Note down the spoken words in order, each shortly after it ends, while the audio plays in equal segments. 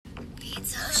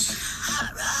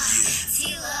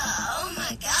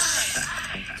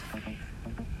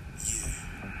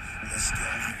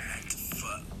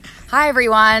Hi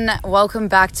everyone, welcome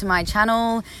back to my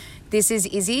channel. This is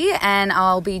Izzy and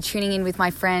I'll be tuning in with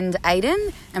my friend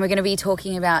Aiden, and we're going to be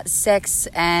talking about sex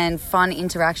and fun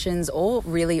interactions or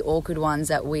really awkward ones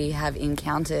that we have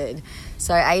encountered.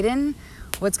 So Aiden,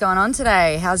 what's going on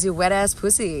today? How's your wet ass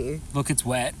pussy? Look, it's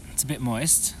wet. It's a bit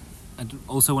moist. I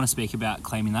also want to speak about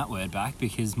claiming that word back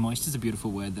because moist is a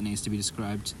beautiful word that needs to be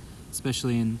described,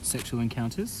 especially in sexual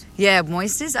encounters. Yeah,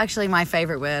 moist is actually my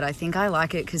favourite word. I think I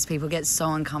like it because people get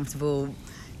so uncomfortable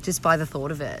just by the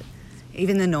thought of it.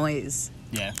 Even the noise.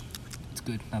 Yeah, it's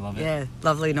good. I love it. Yeah,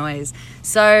 lovely noise.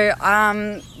 So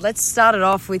let's start it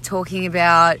off with talking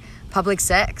about public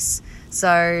sex.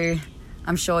 So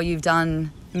I'm sure you've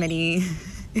done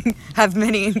have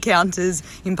many encounters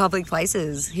in public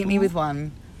places. Hit me with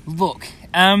one. Look,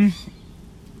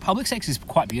 public sex is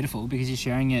quite beautiful because you're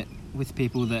sharing it with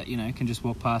people that, you know, can just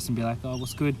walk past and be like, oh,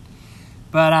 what's good?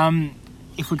 But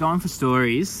if we're going for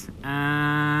stories,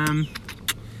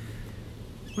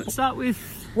 let's start with...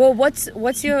 Well,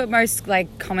 what's your most,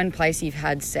 like, common place you've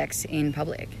had sex in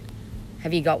public?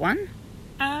 Have you got one?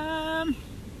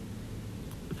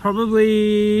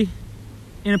 Probably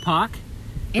in a park.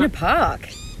 In a park?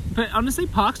 But honestly,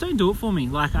 parks don't do it for me.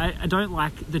 Like, I don't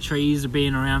like the trees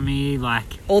being around me,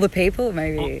 like... All the people,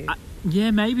 maybe?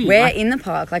 Yeah, maybe. Where in the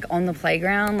park? Like, on the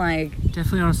playground? Like...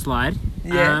 Definitely on a slide.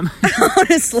 Yeah. On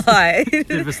a slide.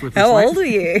 Bit of a slippery How slope. old are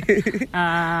you?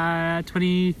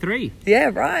 23.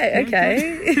 Yeah, right.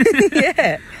 Okay.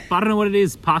 Yeah. But I don't know what it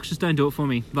is. Parks just don't do it for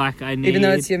me. Like, I need... Even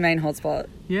though it's your main hotspot.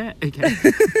 Yeah, okay.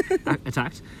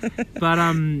 Attacked. But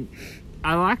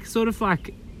I like sort of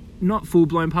like, not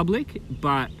full-blown public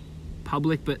but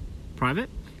private,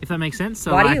 if that makes sense.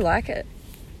 So why do you like it?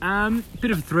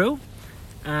 Bit of a thrill.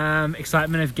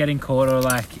 Excitement of getting caught, or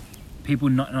like people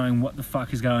not knowing what the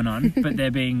fuck is going on, but they're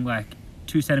being like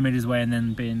 2 centimeters away and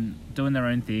then doing their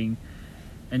own thing,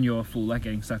 and you're full like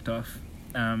getting sucked off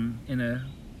in a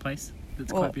place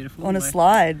that's quite beautiful. On a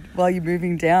slide while you're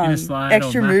moving down. In a slide,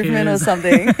 extra or movement or Macca's.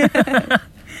 something.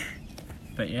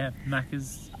 But yeah,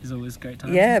 Macca's is always a great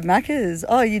time. Yeah, Macca's.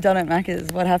 Oh, you done at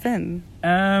Macca's. What happened?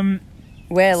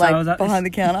 Where, so like behind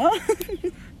the counter?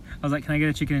 I was like, can I get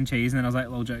a chicken and cheese? And then I was like,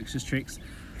 lol, jokes, just tricks.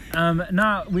 So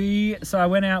I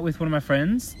went out with one of my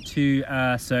friends to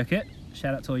Circuit.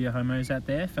 Shout out to all your homos out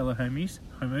there, fellow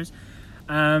homos.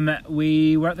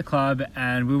 We were at the club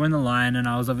and we were in the line, and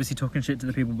I was obviously talking shit to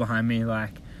the people behind me,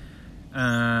 like,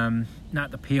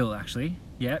 not the Peel, actually.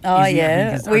 Yeah. Oh, Izzy,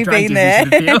 yeah. I We've dragged been Izzy to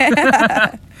there.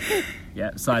 the Peel.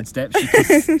 Yeah, sidestep.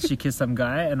 She kissed some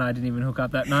guy and I didn't even hook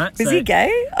up that night. Was he gay?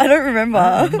 I don't remember.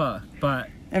 I don't remember, but...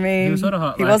 I mean, he was sort of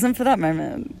hot. He wasn't for that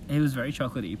moment. He was very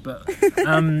chocolatey, but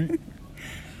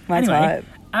My type.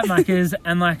 At Macca's,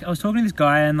 and like I was talking to this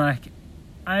guy, and like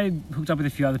I hooked up with a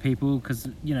few other people because,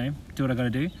 you know, do what I got to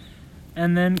do,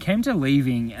 and then came to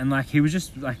leaving, and like he was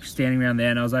just like standing around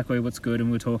there, and I was like, "Wait, what's good?" And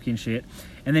we were talking shit,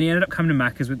 and then he ended up coming to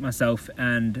Macca's with myself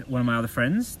and one of my other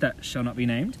friends that shall not be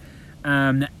named,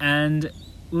 and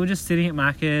we were just sitting at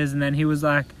Macca's, and then he was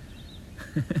like.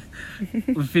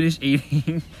 We finished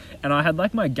eating and I had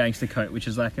like my gangster coat, which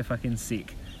is like a fucking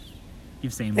sick,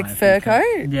 you've seen like my fur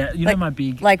coat? Yeah, you like, know my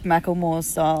big, like Macklemore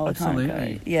style absolutely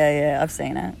kind of coat. Yeah, I've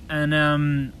seen it. And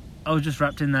I was just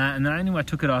wrapped in that, and then I knew I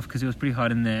took it off because it was pretty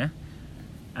hot in there,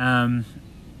 and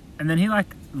then he like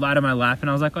lied on my lap and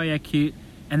I was like, oh yeah, cute,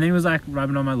 and then he was like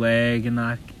rubbing on my leg and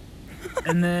like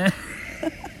and then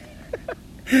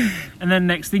and then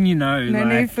next thing you know, No like,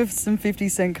 need for some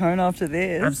 50-cent cone after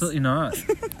this. absolutely not.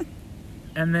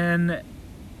 And then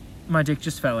my dick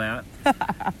just fell out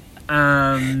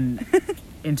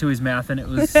into his mouth, and it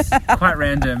was quite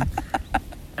random.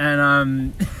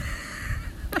 And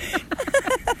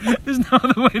there's no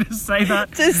other way to say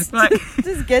that. Just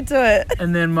get to it.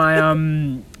 And then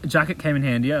my jacket came in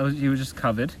handy. He was just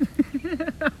covered.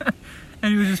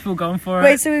 And he was just full going for it.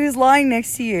 Wait, so he was lying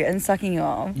next to you and sucking you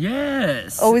off?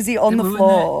 Yes. Or was he on the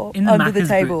floor, in the under the Macca's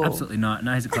table? Boot? Absolutely not.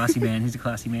 No, he's a classy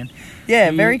man.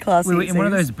 Yeah, very classy. We were in one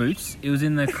of those boots. It was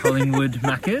in the Collingwood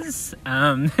Macca's.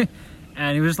 And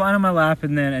he was lying on my lap,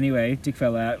 and then anyway, dick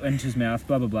fell out, went into his mouth,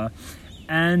 blah, blah, blah.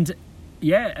 And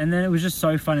yeah, and then it was just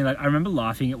so funny. Like, I remember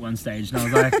laughing at one stage, and I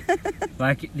was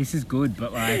like, this is good,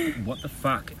 but like, what the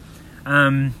fuck?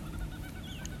 Did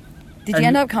you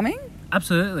end up coming?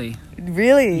 Absolutely.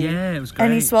 Really? Yeah, it was great.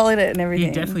 And he swallowed it and everything?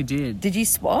 He definitely did. Did you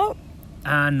swap?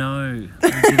 No,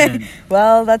 I didn't.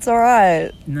 Well, that's all right.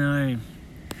 No.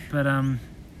 But,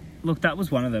 look, that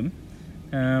was one of them.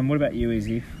 What about you,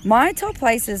 Izzy? My top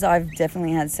places I've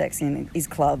definitely had sex in is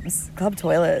clubs, club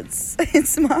toilets.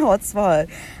 It's my hotspot.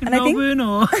 And Melbourne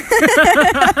or...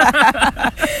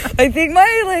 I think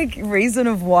my reason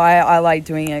of why I like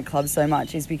doing it at clubs so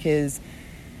much is because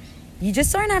you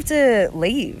just don't have to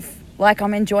leave. Like,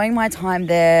 I'm enjoying my time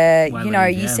there.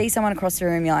 You see someone across the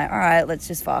room, you're like, all right, let's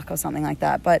just fuck or something like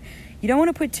that. But you don't want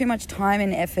to put too much time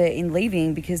and effort in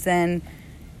leaving because then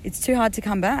it's too hard to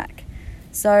come back.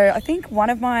 So I think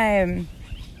one of my...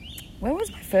 Where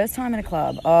was my first time in a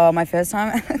club? Oh, my first time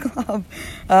at a club,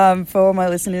 for all my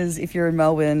listeners, if you're in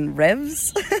Melbourne,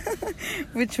 Revs,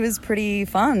 which was pretty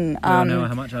fun. We all know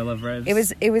how much I love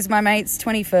Revs. It was my mate's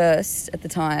 21st at the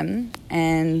time,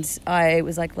 and I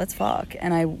was like, let's fuck.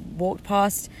 And I walked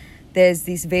past, there's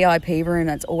this VIP room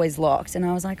that's always locked, and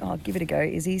I was like, oh, give it a go,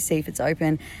 Izzy, see if it's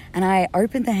open. And I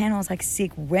opened the handle, I was like,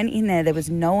 sick, went in there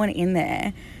was no one in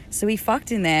there. So we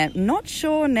fucked in there. Not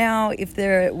sure now if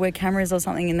there were cameras or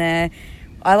something in there.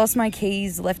 I lost my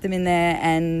keys, left them in there,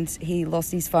 and he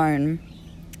lost his phone.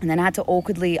 And then I had to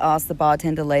awkwardly ask the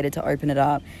bartender later to open it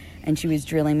up. And she was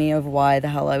drilling me of why the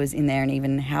hell I was in there and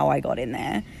even how I got in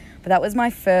there. But that was my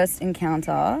first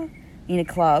encounter in a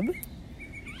club.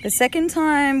 The second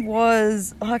time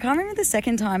was... I can't remember the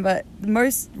second time, but the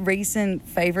most recent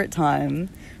favourite time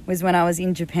was when I was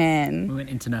in Japan. We went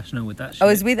international with that shit. I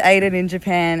was with Aiden in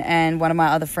Japan and one of my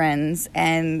other friends,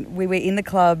 and we were in the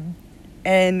club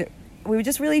and we were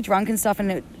just really drunk and stuff,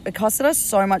 and it costed us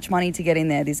so much money to get in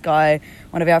there. This guy,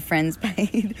 one of our friends,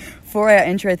 paid for our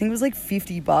entry. I think it was like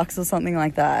 $50 or something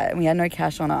like that, and we had no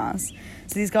cash on us.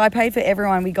 So this guy paid for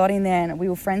everyone. We got in there and we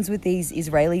were friends with these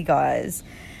Israeli guys.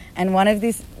 And one of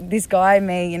this guy and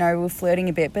me, we were flirting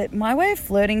a bit. But my way of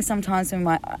flirting sometimes when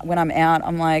I'm out,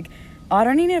 I'm like, I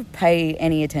don't need to pay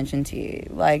any attention to you.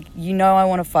 Like, I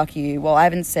want to fuck you. Well, I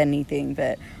haven't said anything,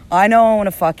 but I know I want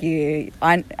to fuck you.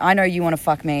 I know you want to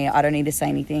fuck me. I don't need to say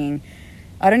anything.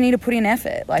 I don't need to put in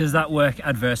effort. Like, does that work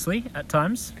adversely at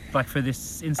times? Like for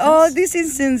this instance? Oh, this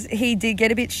instance, he did get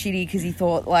a bit shitty because he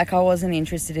thought, I wasn't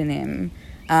interested in him.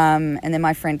 And then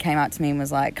my friend came up to me and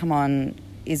was like, come on,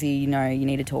 Izzy, you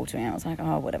need to talk to him. I was like,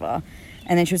 oh, whatever.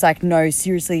 And then she was like, no,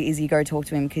 seriously, Izzy, go talk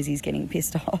to him because he's getting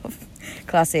pissed off.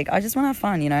 Classic. I just want to have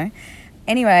fun,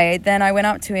 Anyway, then I went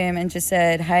up to him and just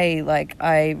said, hey,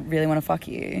 I really want to fuck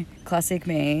you. Classic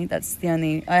me. That's the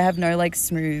only... I have no,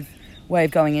 smooth way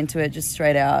of going into it, just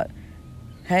straight out.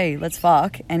 Hey, let's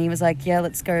fuck. And he was like, yeah,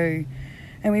 let's go.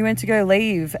 And we went to go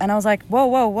leave. And I was like,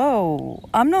 whoa.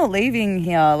 I'm not leaving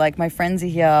here. My friends are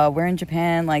here. We're in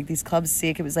Japan. This club's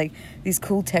sick. It was, this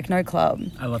cool techno club.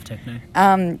 I love techno.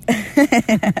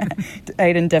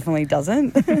 Aiden definitely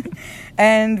doesn't.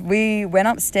 And we went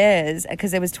upstairs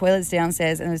because there was toilets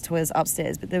downstairs and there was toilets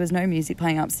upstairs, but there was no music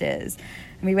playing upstairs.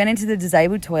 And we went into the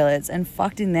disabled toilets and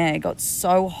fucked in there. It got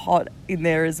so hot in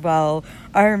there as well.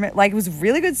 I remember, it was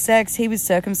really good sex. He was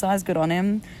circumcised, good on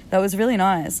him. That was really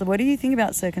nice. So what do you think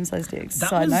about circumcised dicks?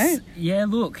 Side note? Yeah,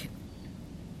 look,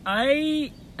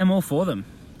 I am all for them.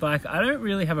 I don't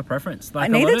really have a preference.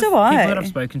 Neither do I. People that I've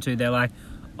spoken to, they're like,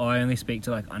 oh, I only speak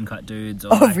to uncut dudes.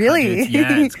 Or, oh, really?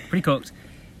 Yeah, it's pretty cooked.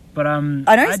 But I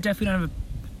definitely don't have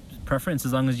a preference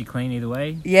as long as you're clean either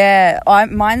way. Yeah,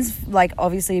 mine's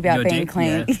obviously about your being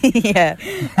clean. Yeah.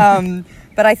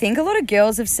 But I think a lot of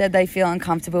girls have said they feel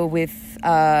uncomfortable with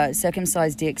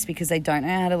circumcised dicks because they don't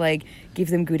know how to give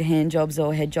them good hand jobs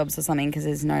or head jobs or something because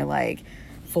there's no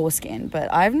foreskin.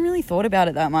 But I haven't really thought about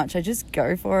it that much. I just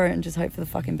go for it and just hope for the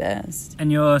fucking best.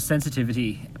 And your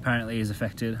sensitivity apparently is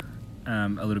affected a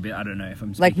little bit. I don't know if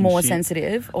I'm speaking more shit.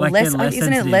 Sensitive or less?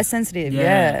 Isn't it less sensitive?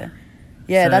 Yeah.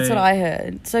 Yeah, that's what I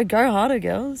heard. So go harder,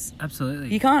 girls.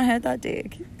 Absolutely. You can't hurt that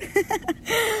dick.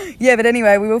 Yeah, but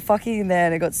anyway, we were fucking in there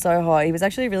and it got so hot. He was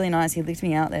actually really nice. He licked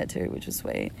me out there too, which was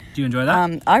sweet. Do you enjoy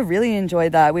that? I really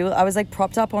enjoyed that. I was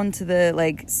propped up onto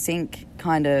the sink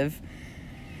kind of.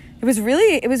 It was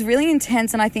really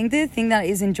intense, and I think the thing that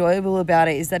is enjoyable about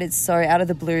it is that it's so out of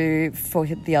the blue for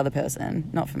the other person,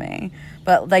 not for me.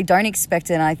 But they don't expect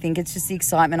it, and I think it's just the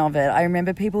excitement of it. I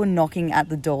remember people knocking at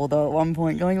the door though at one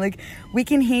point, going we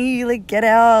can hear you, get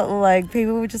out.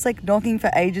 People were just knocking for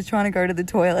ages trying to go to the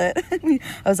toilet. I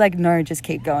was like, no, just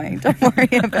keep going. Don't worry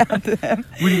about them.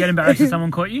 Would you get embarrassed if someone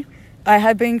caught you? I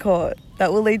had been caught.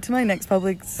 That will lead to my next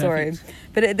public story. Perfect.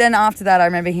 But then after that, I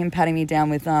remember him patting me down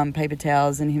with paper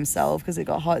towels and himself because it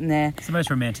got hot in there. It's the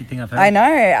most romantic thing I've heard. I know.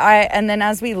 And then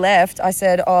as we left, I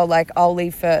said, I'll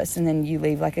leave first and then you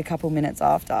leave a couple minutes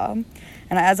after. And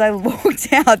as I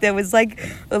walked out, there was a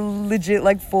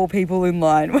legit 4 people in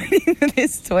line waiting for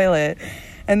this toilet.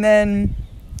 And then,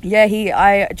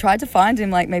 I tried to find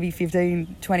him maybe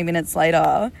 15, 20 minutes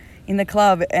later in the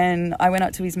club, and I went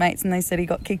up to his mates and they said he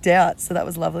got kicked out, so that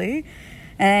was lovely.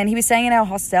 And he was staying in our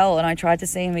hostel, and I tried to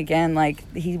see him again.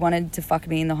 Like, he wanted to fuck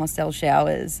me in the hostel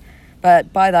showers,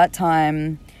 but by that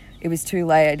time it was too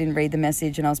late. I didn't read the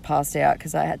message and I was passed out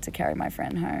because I had to carry my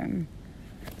friend home.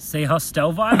 See,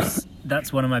 hostel vibes,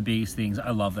 that's one of my biggest things.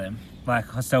 I love them. Like,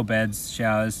 hostel beds,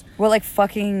 showers. Well, like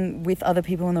fucking with other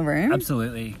people in the room?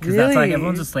 Absolutely. Because Really? that's like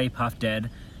everyone's asleep, half dead.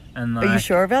 And like, Are you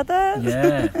sure about that?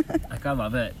 Yeah. Like, I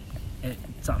love it.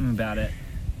 Something about it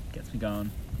gets me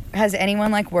going. Has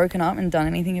anyone like woken up and done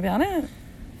anything about it?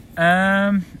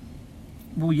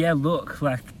 Well, yeah, look,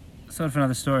 like, sort of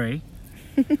another story.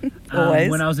 Always.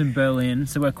 When I was in Berlin,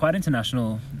 so we're quite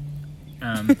international,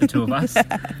 the two of us,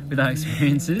 with our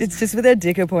experiences. It's just with our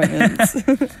dick appointments.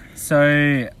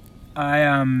 So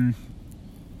I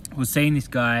was seeing this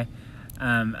guy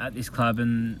at this club,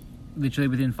 and literally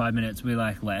within 5 minutes we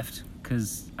like left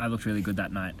because I looked really good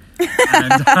that night.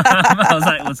 And I was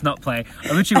like, let's not play.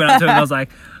 I literally went up to him and I was like,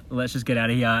 let's just get out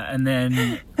of here. And then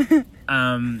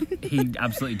he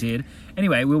absolutely did.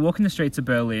 Anyway, we were walking the streets of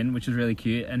Berlin, which was really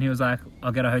cute, and he was like,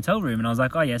 I'll get a hotel room. And I was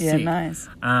like, oh yeah, Yeah, sick. nice.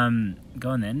 Go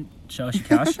on then, show us your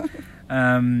cash.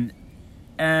 And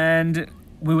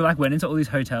we were like went into all these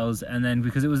hotels, and then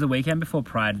because it was the weekend before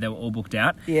Pride, they were all booked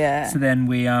out. Yeah. So then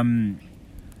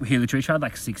he literally tried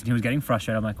like 6 and he was getting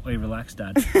frustrated. I'm like, oi, relax,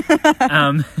 Dad.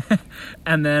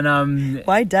 And then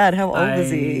Why Dad? How old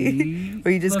was he? Or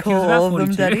you just Look, he was call about all of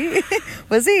them 42. Daddy?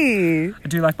 Was he? I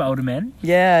do like my older men.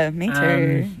 Yeah, me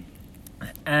too.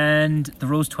 And the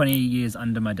rule's 20 years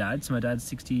under my dad, so my dad's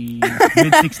 60,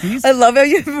 mid-60s. I love how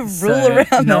you have a rule So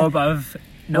around no that.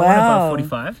 one above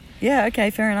 45. Yeah,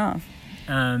 okay, fair enough.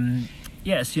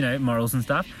 Yes, you know, morals and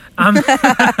stuff.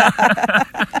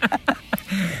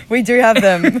 We do have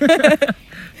them.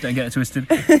 Don't get it twisted.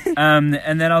 And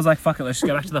then I was like, fuck it, let's just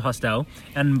go back to the hostel.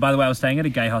 And by the way, I was staying at a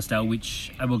gay hostel,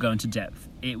 which I will go into depth.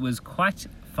 It was quite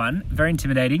fun, very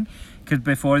intimidating, because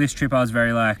before this trip I was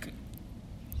very like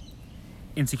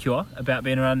insecure about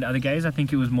being around other gays. I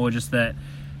think it was more just that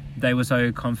they were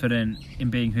so confident in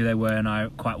being who they were and I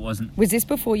quite wasn't. Was this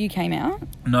before you came out?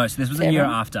 No, so this was a year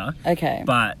after. Okay.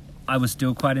 But I was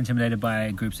still quite intimidated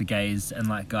by groups of gays and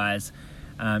like guys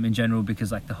in general,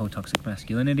 because like the whole toxic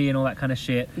masculinity and all that kind of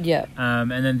shit. Yeah.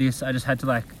 And then this, I just had to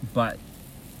like, but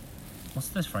what's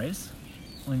this phrase?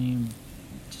 When you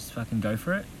just fucking go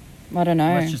for it? I don't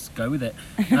know. Let's just go with it.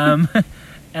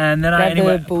 And then Grab I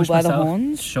the bull pushed by the myself.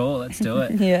 horns? Sure, let's do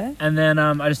it. Yeah. And then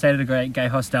I just stayed at a great gay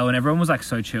hostel, and everyone was like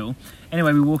so chill.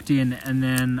 Anyway, we walked in, and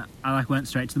then I like went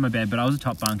straight to my bed, but I was a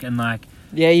top bunk, and like.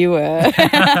 Yeah, you were.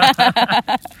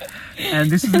 And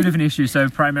this is a bit of an issue. So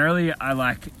primarily, I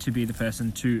like to be the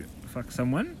person to fuck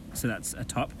someone. So that's a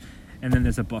top, and then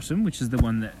there's a bottom, which is the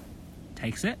one that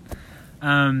takes it.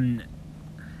 And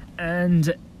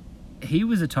he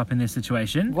was a top in this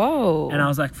situation. Whoa. And I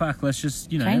was like, fuck, let's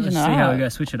just, let's Changing see it how up. we go,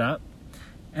 switch it up.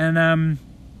 And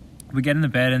we get in the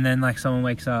bed, and then like someone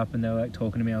wakes up and they're like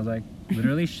talking to me. I was like,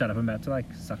 literally, shut up, I'm about to like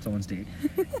suck someone's dick.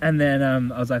 And then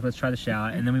I was like, let's try the shower.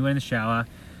 And then we went in the shower,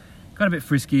 got a bit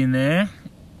frisky in there.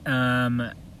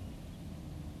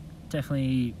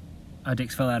 Definitely our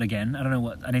dicks fell out again. I don't know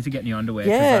what, I need to get new underwear.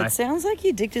 Yeah, like, it sounds like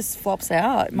your dick just flops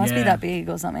out. It must be Yeah. that big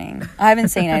or something. I haven't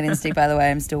seen Aiden's dick, by the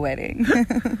way. I'm still waiting.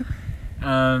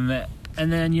 and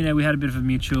then, we had a bit of a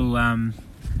mutual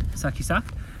sucky suck.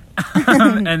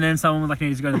 And then someone like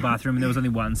needed to go to the bathroom, and there was only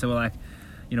one. So we're like,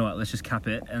 you know what, let's just cap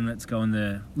it and let's go in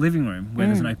the living room where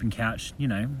there's an open couch.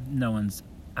 No one's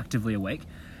actively awake.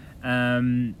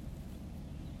 And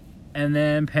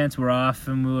then pants were off,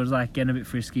 and we were like getting a bit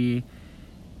frisky.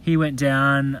 He went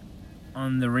down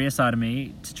on the rear side of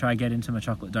me to try get into my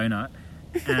chocolate donut,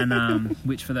 and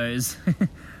which for those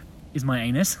is my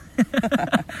anus.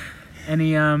 And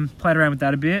he played around with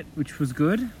that a bit, which was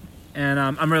good. And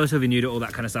I'm relatively new to all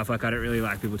that kind of stuff. Like, I don't really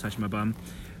like people touching my bum,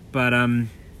 but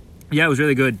yeah, it was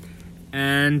really good.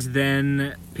 And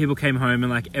then people came home,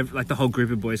 and like the whole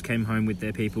group of boys came home with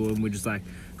their people, and we just like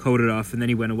called it off. And then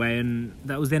he went away, and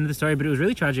that was the end of the story. But it was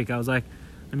really tragic. I was like,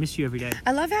 I miss you every day.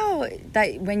 I love how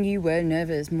that when you were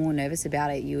more nervous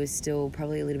about it, you were still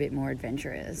probably a little bit more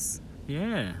adventurous.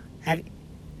 Yeah.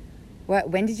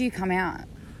 When did you come out?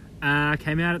 I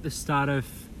came out at the start of,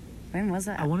 When was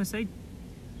that? I want to say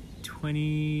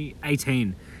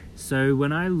 2018. So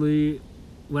when I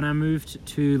moved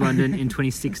to London in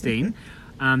 2016,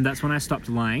 that's when I stopped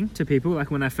lying to people.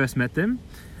 Like, when I first met them,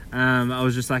 I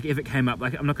was just like, if it came up,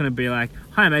 like, I'm not going to be like,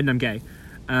 hi, I'm Aiden, I'm gay.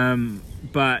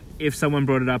 But if someone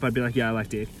brought it up, I'd be like, yeah, I like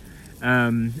dick.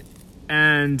 And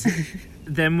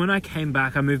then when I came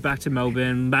back, I moved back to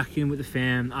Melbourne, back in with the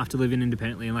fam after living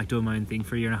independently and like doing my own thing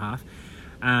for a year and a half.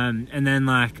 And then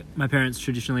like my parents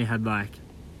traditionally had like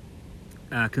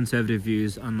conservative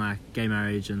views on like gay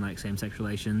marriage and like same-sex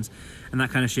relations and that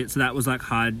kind of shit, so that was like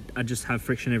hard. I'd just have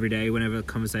friction every day whenever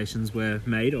conversations were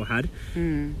made or had.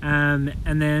 And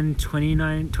then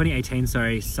 2018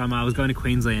 summer, I was going to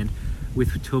Queensland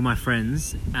with two of my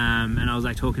friends, and I was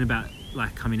like talking about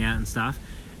like coming out and stuff,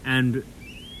 and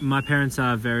my parents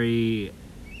are very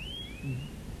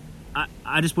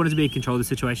I just wanted to be in control of the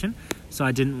situation, so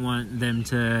I didn't want them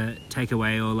to take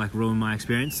away or like ruin my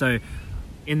experience. So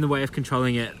in the way of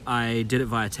controlling it, I did it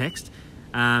via text.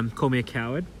 Call me a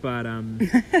coward, but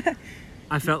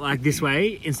I felt like this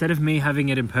way, instead of me having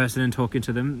it in person and talking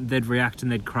to them, they'd react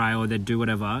and they'd cry or they'd do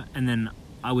whatever, and then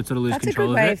I would sort of lose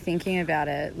control of it. That's a good way of thinking about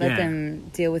it. Let them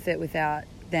deal with it without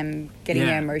them getting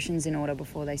their emotions in order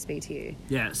before they speak to you.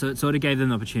 Yeah, so it sort of gave them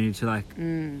the opportunity to like,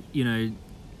 you know,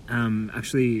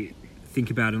 actually think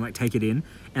about it and like take it in,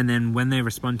 and then when they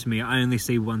respond to me, I only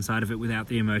see one side of it without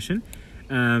the emotion.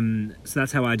 So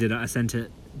that's how I did it. I sent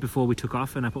it before we took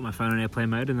off, and I put my phone on airplane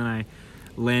mode, and then I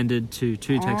landed to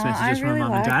two text messages from my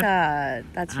mum and dad.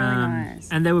 That's really nice.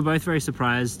 And they were both very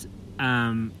surprised.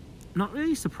 Not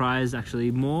really surprised,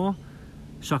 actually, more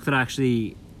shocked that I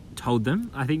actually told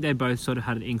them. I think they both sort of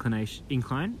had an inclination.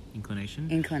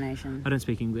 I don't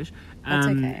speak English. That's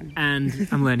okay. And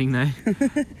I'm learning though.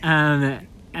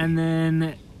 And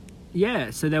then,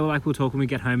 so they were like, we'll talk when we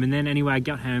get home. And then anyway, I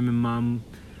got home and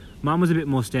Mum was a bit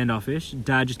more standoffish.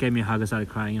 Dad just gave me a hug and started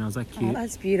crying, and I was like, cute. Oh,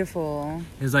 that's beautiful.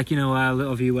 It was like, you know, I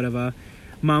love you, whatever.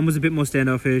 Mum was a bit more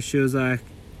standoffish. She was like,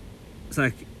 it's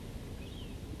like,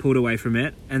 pulled away from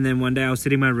it. And then one day I was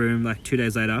sitting in my room, like 2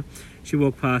 days later, she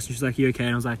walked past and she's like, you okay?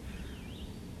 And I was like,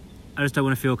 I just don't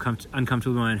want to feel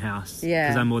uncomfortable in my own house. Yeah.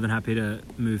 Because I'm more than happy to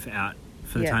move out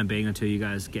for the time being until you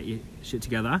guys get your shit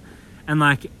together. And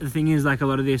like, the thing is, like, a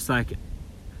lot of this, like,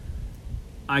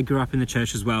 I grew up in the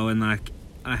church as well, and like,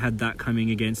 I had that coming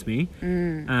against me.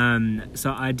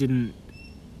 So I didn't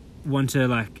want to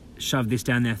like shove this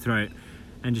down their throat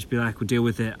and just be like, we'll deal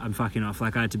with it, I'm fucking off.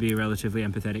 Like, I had to be relatively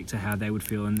empathetic to how they would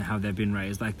feel and how they've been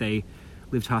raised. Like, they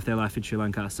lived half their life in Sri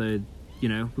Lanka, so, you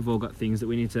know, we've all got things that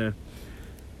we need to...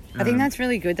 I think that's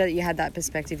really good that you had that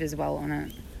perspective as well on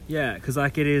it. Yeah, because,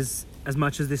 like, it is, as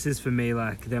much as this is for me,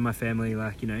 like, they're my family,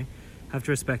 like, you know, have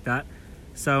to respect that.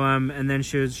 So, and then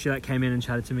she like came in and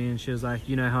chatted to me, and she was like,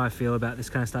 you know how I feel about this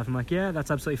kind of stuff? I'm like, yeah, that's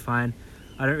absolutely fine.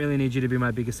 I don't really need you to be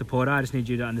my biggest supporter. I just need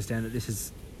you to understand that this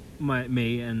is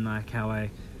me and like how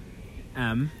I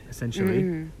am,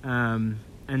 essentially, and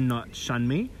not shun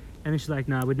me. And then she's like,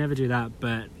 no, I would never do that.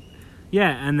 But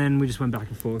yeah, and then we just went back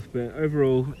and forth. But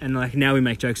overall, and like now we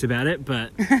make jokes about it,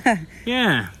 but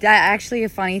yeah. Actually, a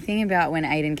funny thing about when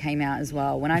Aiden came out as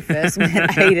well, when I first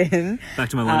met Aiden... Back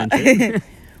to my line too.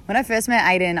 When I first met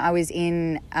Aiden, I was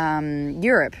in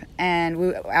Europe,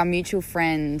 and our mutual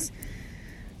friend,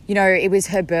 you know, it was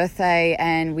her birthday,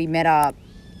 and we met up,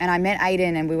 and I met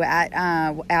Aiden, and we were at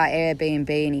our Airbnb,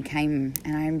 and he came,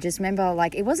 and I just remember,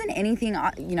 like, it wasn't anything,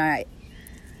 you know,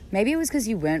 maybe it was because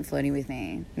you weren't flirting with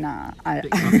me. Nah.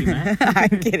 Bit cocky, mate.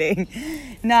 I'm kidding.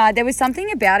 Nah, there was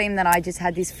something about him that I just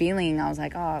had this feeling. I was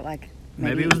like, oh, like...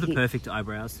 Maybe it was the perfect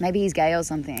eyebrows. Maybe he's gay or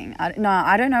something.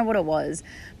 I don't know what it was.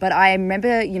 But I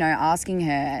remember, you know, asking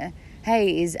her,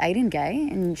 hey, is Aiden gay?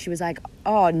 And she was like,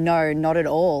 oh, no, not at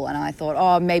all. And I thought,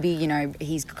 oh, maybe, you know,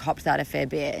 he's copped that a fair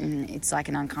bit and it's like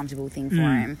an uncomfortable thing for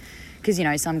him. Because, you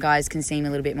know, some guys can seem a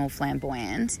little bit more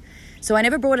flamboyant. So I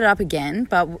never brought it up again.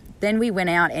 But then we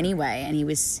went out anyway, and he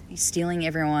was stealing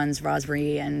everyone's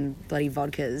raspberry and bloody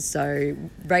vodkas. So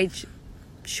Rach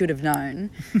should have known.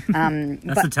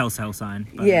 That's a telltale sign.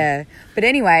 Yeah. But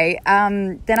anyway,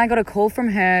 then I got a call from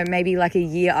her maybe like a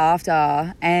year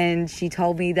after, and she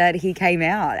told me that he came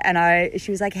out, and she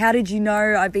was like, how did you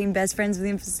know? I've been best friends with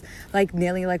him for like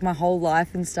nearly like my whole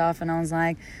life and stuff. And I was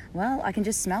like, well, I can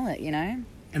just smell it, you know?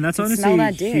 And that's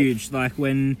honestly huge. Like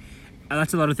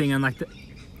that's a lot of thing. And like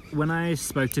when I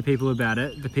spoke to people about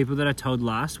it, the people that I told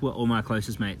last were all my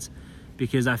closest mates.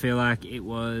 Because I feel like it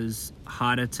was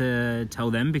harder to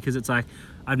tell them, because it's like,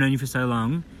 I've known you for so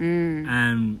long,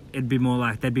 and it'd be more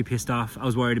like they'd be pissed off. I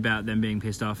was worried about them being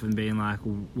pissed off and being like,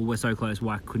 well, we're so close,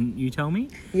 why couldn't you tell me?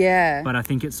 Yeah. But I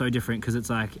think it's so different, because it's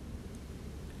like,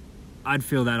 I'd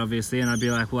feel that obviously, and I'd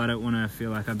be like, well, I don't want to feel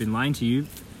like I've been lying to you.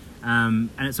 And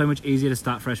it's so much easier to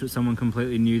start fresh with someone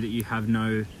completely new that you have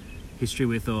no history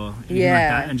with or anything like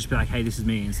that, and just be like, hey, this is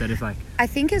me, instead of like... I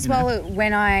think as well,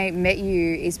 when I met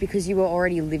you is because you were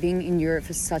already living in Europe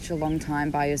for such a long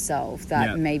time by yourself,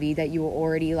 that maybe that you were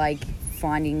already like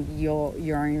finding your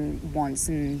own wants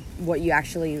and what you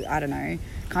actually, I don't know,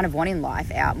 kind of want in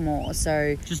life out more.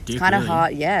 So just dick, it's kind of really.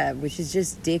 hard, yeah, which is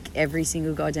just dick every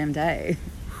single goddamn day.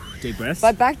 Deep breaths.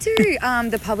 But back to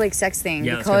the public sex thing,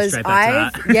 Yeah, because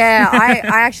I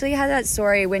actually had that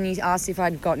story when you asked if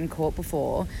I'd gotten caught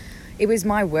before. It was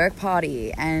my work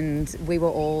party, and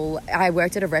I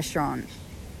worked at a restaurant,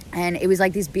 and it was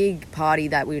like this big party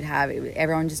that we would have.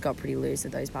 Everyone just got pretty loose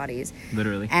at those parties.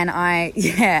 Literally. And I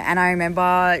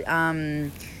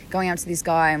remember going up to this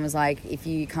guy and was like, if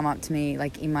you come up to me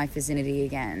like in my vicinity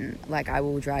again, like I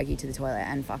will drag you to the toilet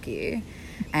and fuck you.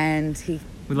 And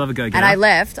we love a go-getter. And I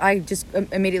left. I just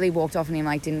immediately walked off on him,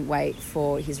 like didn't wait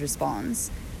for his response.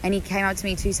 And he came up to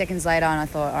me 2 seconds later, and I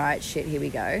thought, all right, shit, here we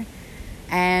go.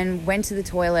 And went to the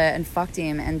toilet and fucked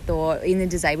him, and thought, in the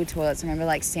disabled toilets, I remember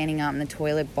like standing up and the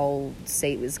toilet bowl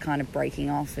seat was kind of breaking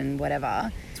off and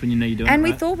whatever. That's when you know you're doing and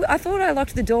it right. I thought I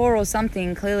locked the door or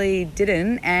something, clearly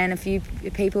didn't. And a few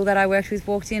people that I worked with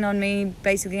walked in on me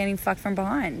basically getting fucked from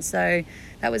behind. So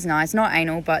that was nice. Not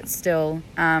anal, but still,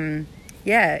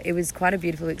 yeah, it was quite a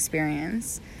beautiful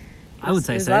experience. I would say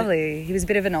so. It was lovely. He was a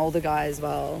bit of an older guy as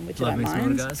well, which I don't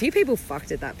mind. Guys. A few people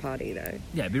fucked at that party, though.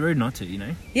 Yeah, it'd be rude not to, you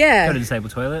know? Yeah. Go to a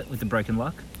disabled toilet with a broken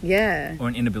lock. Yeah. Or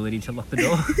an inability to lock the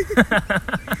door.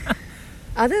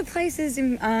 Other places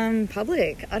in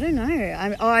public, I don't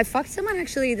know. I fucked someone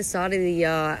actually at the start of the year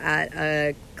at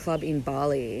a club in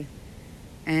Bali.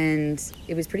 And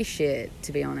it was pretty shit,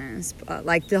 to be honest. But,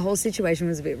 like, the whole situation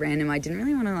was a bit random. I didn't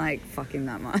really want to, like, fuck him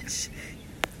that much.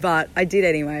 But I did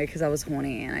anyway because I was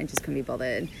horny and I just couldn't be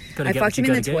bothered. I fucked him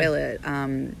in the toilet.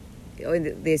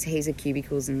 There's heaps of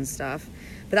cubicles and stuff.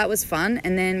 But that was fun.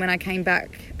 And then when I came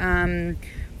back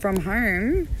from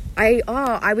home,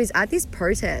 I was at this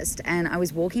protest and I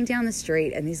was walking down the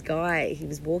street, and this guy, he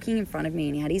was walking in front of me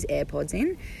and he had his AirPods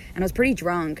in, and I was pretty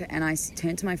drunk, and I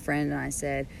turned to my friend and I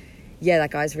said, yeah,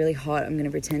 that guy's really hot. I'm going to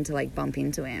pretend to like bump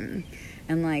into him.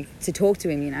 And like to talk to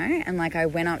him, you know, and like I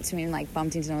went up to him and like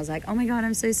bumped into him, and I was like, oh my God,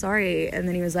 I'm so sorry. And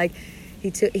then he was like,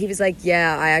 he was like,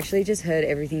 yeah, I actually just heard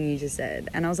everything you just said.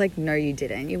 And I was like, no, you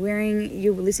didn't.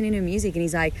 You're listening to music. And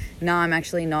he's like, no, I'm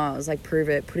actually not. I was like, prove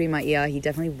it. Put it in my ear. He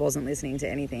definitely wasn't listening to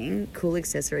anything. Cool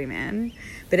accessory, man.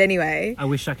 But anyway, I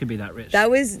wish I could be that rich. That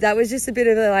was just a bit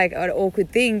of an awkward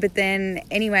thing. But then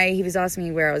anyway, he was asking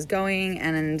me where I was going,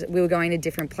 and we were going to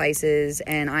different places,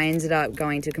 and I ended up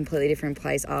going to a completely different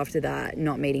place after that,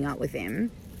 not meeting up with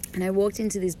him. And I walked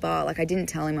into this bar, like I didn't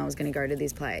tell him I was going to go to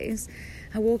this place.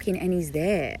 I walk in and he's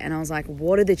there, and I was like,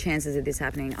 what are the chances of this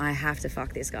happening? I have to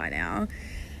fuck this guy now.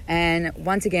 And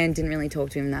once again, didn't really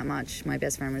talk to him that much. My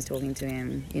best friend was talking to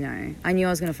him, you know. I knew I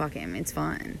was going to fuck him. It's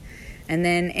fine. And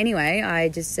then anyway, I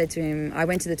just said to him, I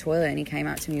went to the toilet and he came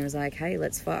up to me and was like, hey,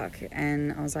 let's fuck.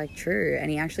 And I was like, true. And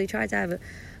he actually tried to have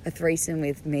a threesome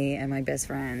with me and my best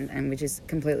friend, and which is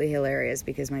completely hilarious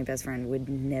because my best friend would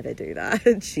never do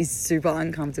that. She's super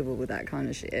uncomfortable with that kind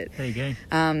of shit. There you go.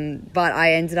 But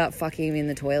I ended up fucking him in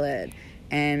the toilet.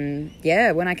 And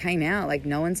yeah, when I came out, like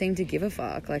no one seemed to give a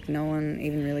fuck. Like no one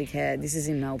even really cared. This is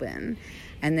in Melbourne.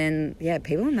 And then, yeah,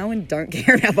 people in Melbourne don't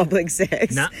care about public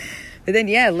sex. Nah. But then,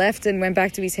 yeah, left and went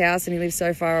back to his house, and he lived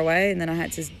so far away, and then I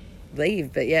had to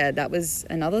leave. But yeah, that was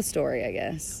another story, I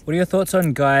guess. What are your thoughts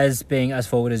on guys being as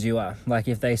forward as you are? Like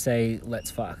if they say,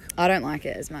 let's fuck. I don't like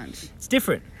it as much. It's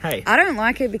different. Hey. I don't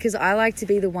like it because I like to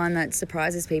be the one that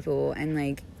surprises people and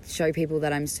like show people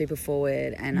that I'm super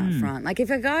forward and upfront. Like if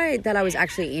a guy that I was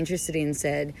actually interested in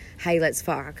said, hey, let's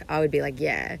fuck, I would be like,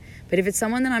 yeah. But if it's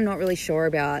someone that I'm not really sure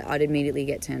about, I'd immediately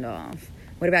get turned off.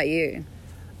 What about you?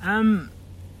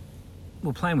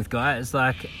 Well, playing with guys,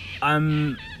 like I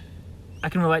can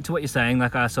relate to what you're saying.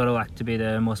 Like I sort of like to be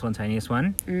the more spontaneous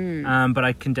one, but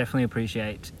I can definitely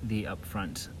appreciate the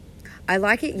upfront. I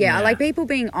like it. Yeah, I like people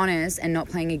being honest and not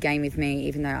playing a game with me,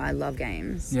 even though I love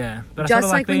games. Yeah, but just I sort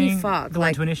of like when being you fuck, the like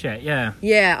one to initiate. Yeah.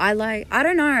 Yeah, I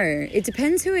don't know. It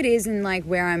depends who it is and like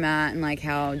where I'm at and like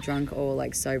how drunk or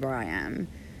like sober I am.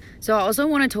 So I also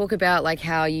want to talk about like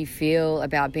how you feel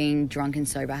about being drunk and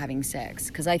sober having sex,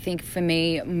 because I think for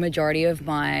me, majority of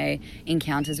my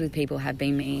encounters with people have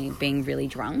been me being really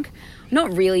drunk.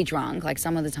 Not really drunk, like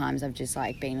some of the times I've just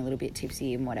like been a little bit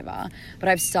tipsy and whatever, but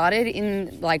I've started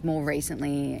in like more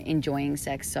recently enjoying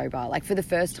sex sober, like for the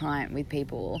first time with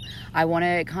people. I want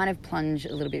to kind of plunge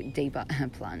a little bit deeper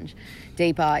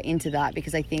into that,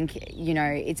 because I think, you know,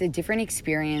 it's a different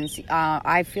experience.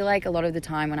 I feel like a lot of the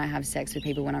time when I have sex with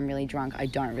people when I'm really drunk, I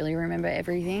don't really remember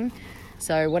everything.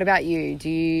 So what about you?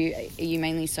 Are you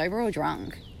mainly sober or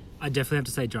drunk? I definitely have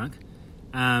to say drunk.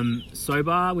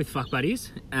 Sober with fuck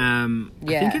buddies. I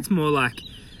think it's more like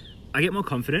I get more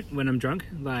confident when I'm drunk.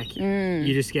 Like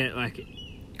you just get like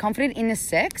confident in the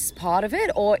sex part of it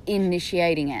or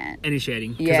initiating it?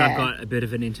 Initiating, because Yeah. I've got a bit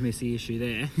of an intimacy issue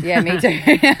there. Yeah, me too.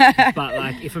 But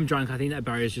like, if I'm drunk, I think that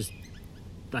barrier is just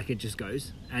like, it just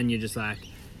goes, and you're just like,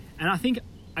 and I think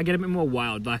I get a bit more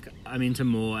wild. Like, I'm into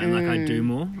more, and like I do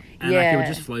more, and like it would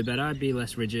just flow better. I'd be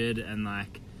less rigid, and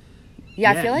like,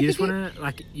 Yeah, I feel like you just want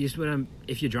to,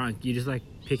 if you're drunk, you just like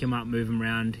pick them up, move them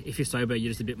around. If you're sober,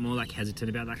 you're just a bit more like hesitant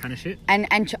about that kind of shit. And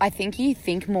I think you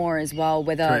think more as well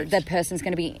whether Correct. the person's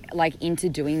going to be like into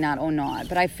doing that or not.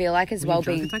 But I feel like as well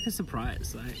being It's like a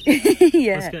surprise. Like,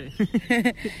 yeah. let's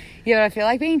go. Yeah, but I feel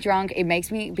like being drunk, it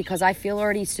makes me, because I feel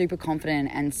already super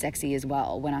confident and sexy as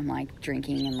well when I'm like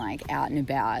drinking and like out and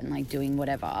about and like doing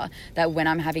whatever, that when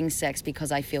I'm having sex,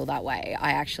 because I feel that way,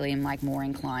 I actually am like more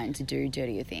inclined to do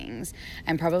dirtier things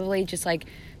and probably just like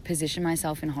position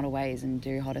myself in hotter ways and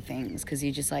do hotter things, because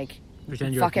you just like,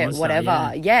 Pretend you're a fuck porn it, star,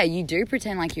 whatever. yeah. Yeah, you do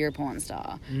pretend like you're a porn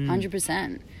star,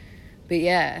 100%. But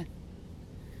yeah.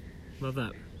 Love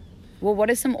that. Well, what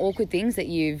are some awkward things that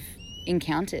you've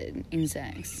encountered in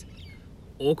sex?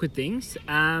 Awkward things,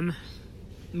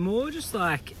 more just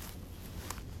like,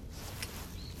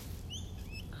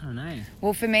 I don't know.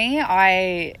 Well, for me,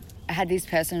 I had this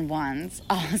person once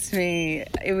ask me,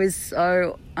 it was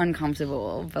so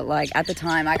uncomfortable, but like at the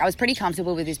time, like I was pretty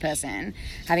comfortable with this person,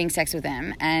 having sex with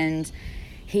them, and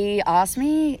he asked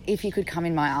me if he could come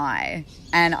in my eye,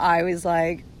 and I was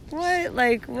like, what?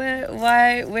 Like,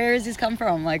 where has this come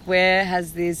from? Like, where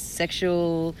has this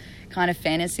sexual kind of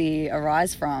fantasy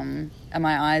arise from? Are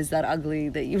my eyes that ugly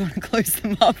that you want to close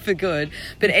them up for good?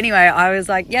 But anyway, I was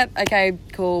like, yep, okay,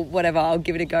 cool, whatever, I'll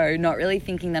give it a go. Not really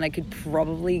thinking that I could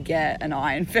probably get an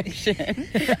eye infection.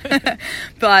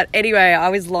 But anyway, I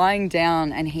was lying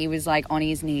down and he was like on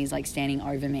his knees, like standing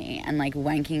over me and like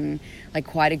wanking like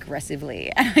quite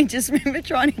aggressively. And I just remember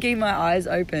trying to keep my eyes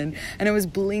open and I was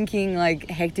blinking like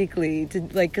hectically to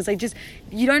like, because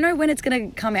you don't know when it's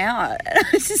going to come out. And I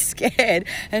was just scared.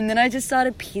 And then I just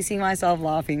started pissing myself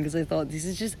laughing because I thought, this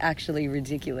is just actually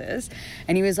ridiculous.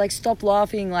 And he was like, stop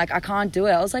laughing, like I can't do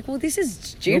it. I was like, well, this is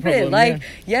stupid. No problem, like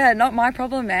yeah, not my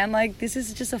problem, man. Like this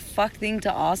is just a fuck thing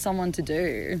to ask someone to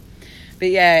do. But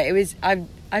yeah, it was, I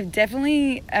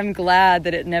definitely am glad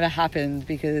that it never happened,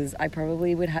 because I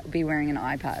probably would be wearing an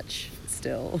eye patch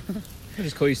still. I'll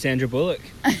just call you Sandra Bullock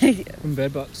from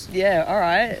Bird Box. Yeah, all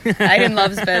right. Aiden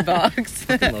loves Bird Box.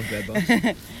 I love Bird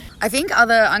Box. I think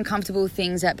other uncomfortable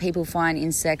things that people find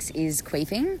in sex is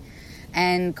queefing.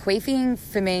 And queefing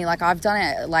for me, like I've done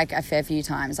it like a fair few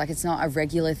times. Like it's not a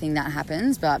regular thing that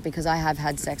happens, but because I have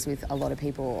had sex with a lot of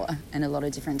people and a lot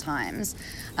of different times,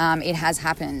 it has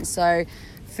happened. So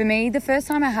for me, the first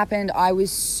time it happened, I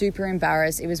was super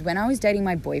embarrassed. It was when I was dating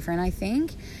my boyfriend, I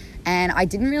think. And I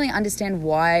didn't really understand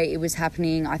why it was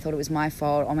happening. I thought it was my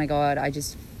fault. Oh my God, I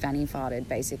just fanny farted,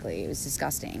 basically. It was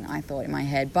disgusting, I thought in my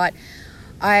head. But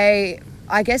I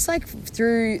guess like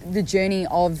through the journey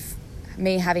of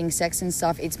me having sex and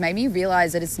stuff, it's made me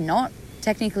realize that it's not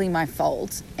technically my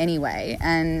fault anyway,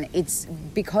 and it's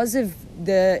because of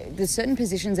the certain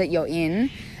positions that you're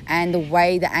in and the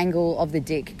way the angle of the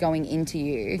dick going into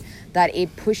you, that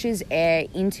it pushes air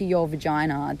into your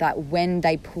vagina, that when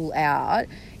they pull out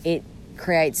it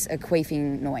creates a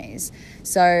queefing noise.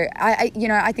 So I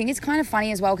think it's kind of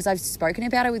funny as well, because I've spoken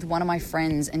about it with one of my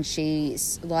friends, and she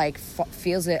like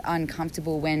feels it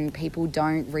uncomfortable when people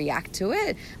don't react to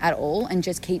it at all and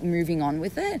just keep moving on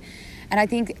with it. And I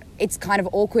think it's kind of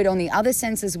awkward on the other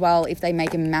sense as well if they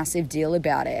make a massive deal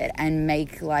about it and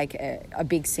make like a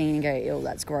big scene and go, ew,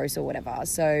 that's gross or whatever.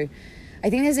 So I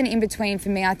think there's an in-between for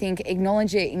me. I think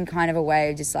acknowledge it in kind of a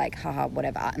way of just like, haha,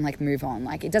 whatever, and like move on.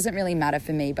 Like it doesn't really matter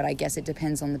for me, but I guess it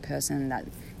depends on the person that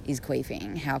is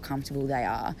queefing, how comfortable they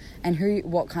are and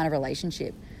what kind of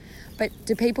relationship. But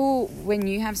do people, when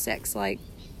you have sex, like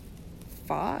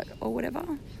fart or whatever?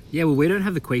 Yeah, well, we don't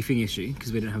have the queefing issue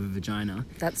because we don't have a vagina.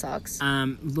 That sucks.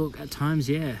 Look, at times,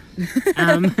 yeah.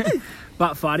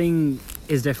 But farting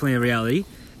is definitely a reality.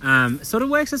 Sort of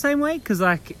works the same way because,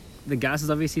 like, the gas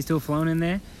is obviously still flowing in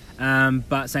there.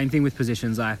 But same thing with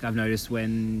positions. Like, I've noticed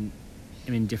when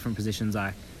I'm in different positions,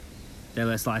 like, they're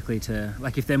less likely to...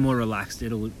 Like, if they're more relaxed,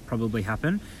 it'll probably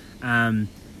happen. But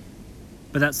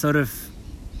that's sort of...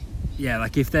 Yeah,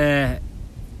 like, if they're...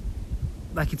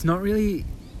 Like, it's not really...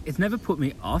 It's never put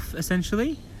me off,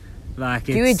 essentially. Like,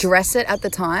 do you address it at the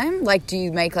time? Like, do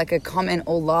you make like a comment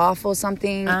or laugh or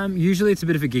something? Usually it's a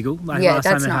bit of a giggle. Like yeah, last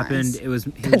time it nice. happened, it was...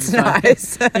 That's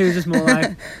nice. Like, he was just more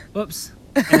like, whoops.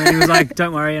 And then he was like,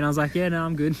 don't worry. And I was like, yeah, no,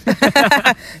 I'm good.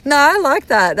 No, I like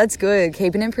that. That's good.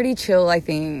 Keeping it pretty chill, I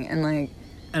think. And like...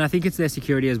 And I think it's their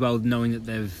security as well, knowing that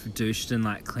they've douched and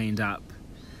like cleaned up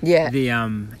the the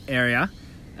area.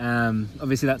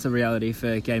 Obviously that's a reality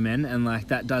for gay men, and like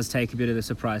that does take a bit of the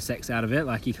surprise sex out of it.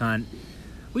 Like you can't,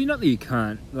 well, not that you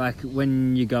can't, like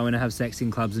when you go in and have sex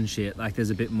in clubs and shit, like there's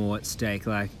a bit more at stake,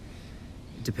 like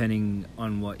depending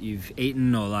on what you've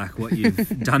eaten or like what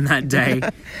you've done that day,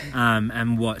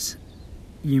 and what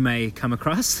you may come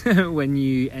across when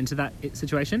you enter that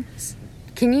situation.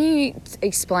 Can you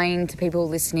explain to people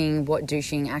listening what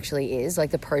douching actually is,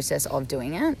 like the process of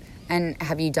doing it, and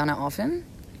have you done it often?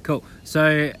 Cool.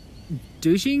 So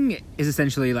douching is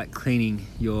essentially like cleaning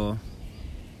your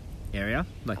area,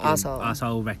 like your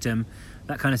arsehole, rectum,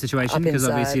 that kind of situation, because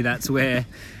obviously that's where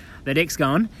the dick's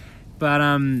gone. But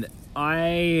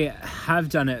I have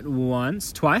done it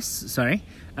twice,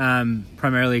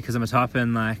 primarily because I'm a top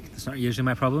and like that's not usually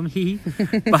my problem.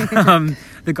 But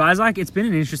the guys, like, it's been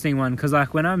an interesting one because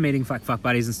like when I'm meeting like fuck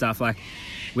buddies and stuff, like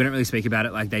we don't really speak about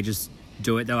it, like they just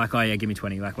do it. They're like, oh yeah, give me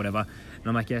 20, like whatever, and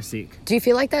I'm like, yeah, sick. Do you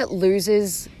feel like that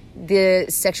loses the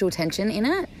sexual tension in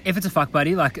it? If it's a fuck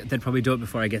buddy, like they'd probably do it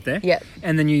before I get there. Yeah.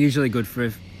 And then you're usually good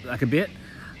for like a bit,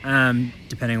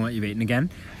 depending on what you've eaten again.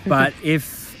 But if,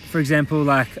 for example,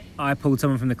 like I pulled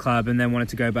someone from the club and then wanted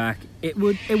to go back, it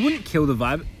wouldn't kill the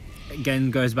vibe.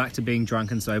 Again, goes back to being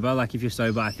drunk and sober. Like if you're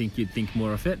sober, I think you'd think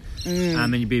more of it,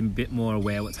 and you'd be a bit more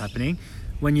aware what's happening.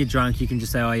 When you're drunk, you can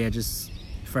just say, oh yeah, just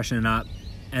freshen it up,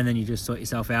 and then you just sort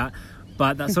yourself out.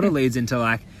 But that sort of leads into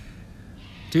like,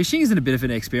 douching isn't a bit of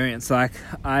an experience. Like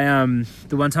I,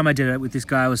 the one time I did it with this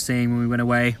guy I was seeing when we went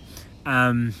away,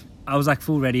 I was like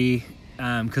full ready,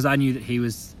 because I knew that he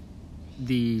was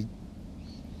the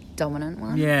dominant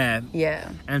one.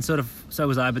 Yeah. And sort of so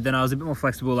was I, but then I was a bit more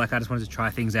flexible. Like I just wanted to try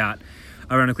things out.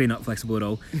 Ironically, not flexible at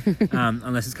all,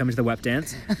 unless it's coming to the WAP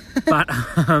dance. But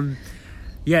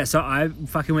yeah, so I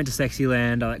fucking went to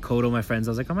Sexyland. I like called all my friends.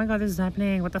 I was like, oh my God, this is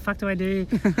happening. What the fuck do I do?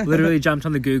 Literally jumped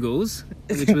on the Googles,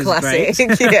 which was classic.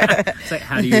 Great. Yeah. It's like,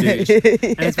 how do you douche?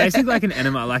 And it's basically like an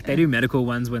enema. Like they do medical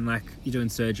ones when like you're doing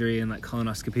surgery and like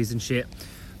colonoscopies and shit.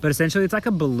 But essentially it's like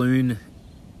a balloon.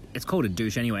 It's called a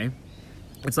douche anyway.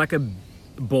 It's like a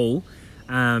ball.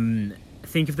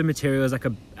 Think of the material as like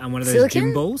one of those silicone?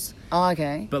 gym balls. Oh,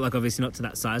 okay. But like obviously not to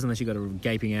that size unless you've got a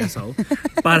gaping asshole.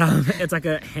 But it's like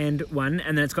a hand one,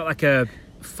 and then it's got like a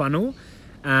funnel.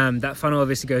 That funnel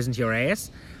obviously goes into your ass.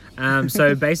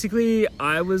 So basically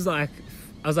I was like,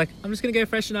 I'm just gonna go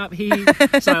freshen up here.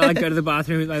 So I like go to the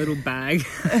bathroom with my little bag,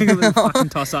 a little fucking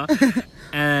tosser,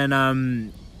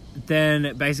 and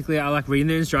then basically I like reading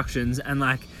the instructions, and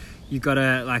like you've got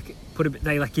to like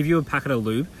they like give you a packet of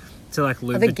lube to like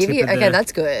lube. Oh, they give you? Okay,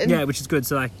 that's good. Yeah, which is good.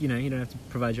 So like, you know, you don't have to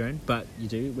provide your own, but you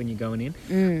do when you're going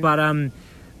in. But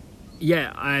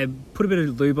yeah, I put a bit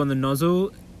of lube on the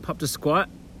nozzle, popped a squat,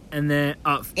 and then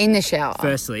in the shower.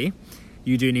 Firstly,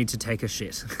 you do need to take a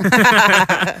shit.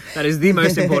 That is the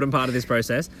most important part of this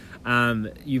process.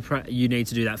 You need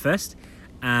to do that first.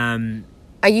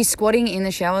 Are you squatting in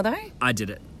the shower though? I did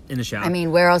it in the shower. I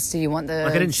mean, where else do you want the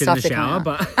like I didn't shit in the shower,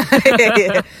 but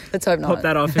yeah, let's hope not. Popped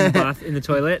that off in the bath in the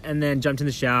toilet, and then jumped in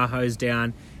the shower, hose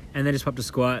down, and then just popped a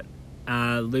squat,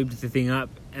 lubed the thing up,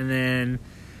 and then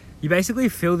you basically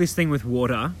fill this thing with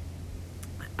water.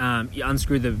 You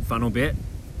unscrew the funnel bit,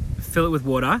 fill it with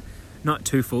water, not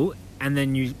too full, and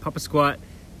then you pop a squat,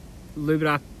 lube it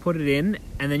up, put it in,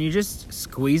 and then you just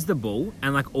squeeze the ball,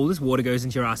 and like all this water goes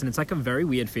into your ass, and it's like a very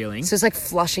weird feeling. So it's like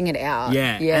flushing it out.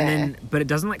 Yeah. And then, but it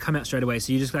doesn't like come out straight away.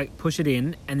 So you just like push it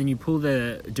in, and then you pull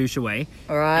the douche away.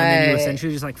 Right. And then you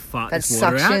essentially just like fart that this water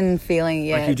out. That suction feeling,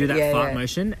 yeah. Like you do that fart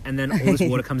motion, and then all this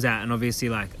water comes out, and obviously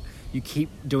like you keep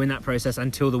doing that process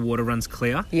until the water runs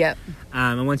clear. Yep.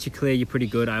 And once you're clear, you're pretty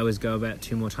good. I always go about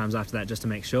 2 more times after that just to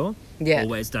make sure. Yeah.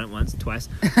 Always done it once, twice.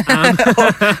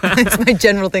 It's my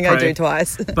general thing. I do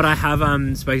twice. But I have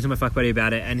spoken to my fuck buddy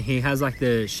about it, and he has like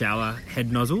the shower head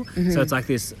nozzle. So it's like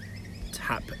this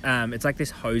tap. It's like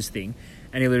this hose thing,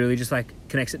 and he literally just like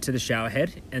connects it to the shower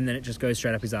head, and then it just goes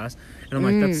straight up his ass. And I'm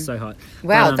like, that's so hot.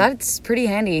 Wow, that's pretty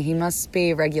handy. He must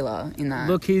be regular in that.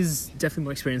 Look, he's definitely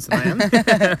more experienced than I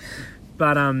am.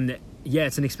 But yeah,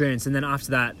 it's an experience. And then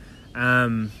after that,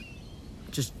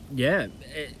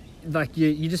 like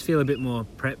you just feel a bit more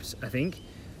prepped, I think.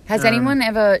 Has anyone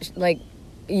ever, like,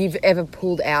 you've ever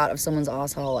pulled out of someone's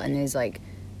asshole and there's like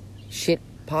shit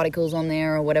particles on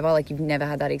there or whatever? Like, you've never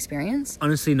had that experience?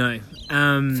 Honestly, no.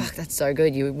 Fuck, that's so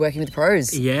good. You're working with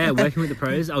pros. Yeah, working with the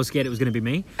pros. I was scared it was going to be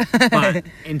me, but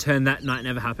in turn that night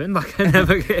never happened. Like, I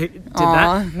never did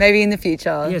that. Maybe in the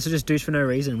future. Yeah, so just douche for no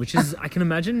reason, which is, I can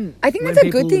imagine. I think that's a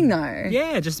good thing though.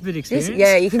 Yeah, just a bit of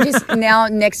experience. You can just now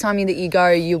next time that you go,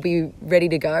 you'll be ready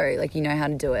to go. Like, you know how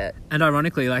to do it. And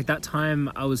ironically, like that time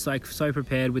I was like so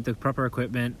prepared with the proper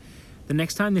equipment. the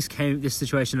next time this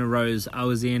situation arose, I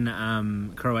was in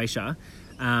Croatia,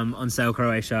 on Sail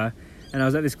Croatia, and I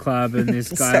was at this club, and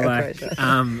this guy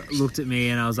looked at me,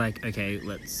 and I was like, okay,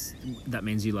 that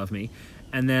means you love me.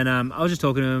 And then I was just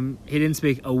talking to him. He didn't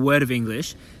speak a word of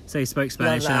English, so he spoke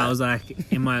Spanish, and I was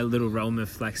like, in my little realm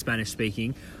of like Spanish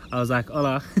speaking, I was like,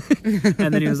 hola.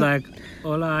 And then he was like,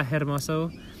 hola,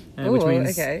 hermoso, which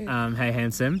means hey,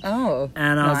 handsome. Oh,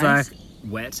 and I was like,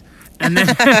 wet. And then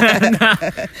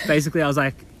basically I was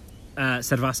like,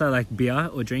 cerveza, like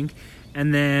beer or drink.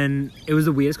 And then it was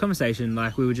the weirdest conversation.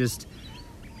 Like, we were just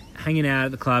hanging out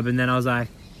at the club, and then I was like,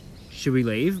 should we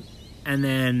leave? And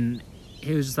then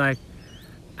he was just like,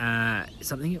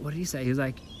 something, what did he say? He was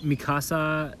like, mi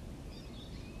casa,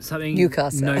 something, you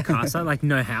casa. No casa, like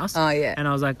no house. Oh, yeah. And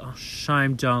I was like, oh,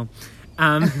 shame, John.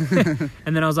 And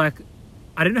then I was like,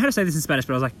 I didn't know how to say this in Spanish,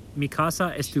 but I was like, mi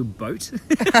casa es tu boat.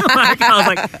 Like, I was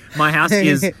like, my house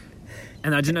is,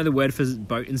 and I didn't know the word for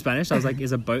boat in Spanish. I was like,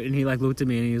 is a boat? And he like looked at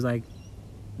me and he was like,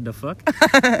 the fuck?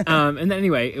 And then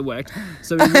anyway, it worked.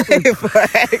 So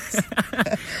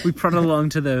we prodded along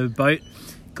to the boat,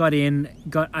 got in,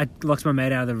 I locked my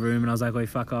mate out of the room, and I was like, "Oi,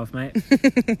 fuck off, mate."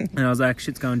 And I was like,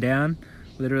 shit's going down,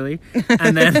 literally.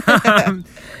 And then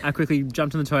I quickly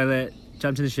jumped in the toilet,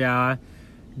 jumped in the shower,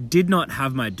 did not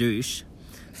have my douche.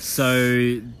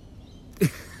 So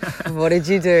what did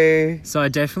you do? So I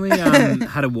definitely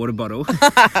had a water bottle.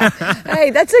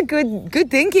 Hey, that's a good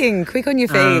thinking. Quick on your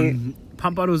feet.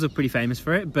 Pump bottles are pretty famous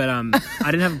for it, but I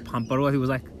didn't have a pump bottle. I think it was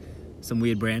like some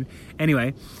weird brand.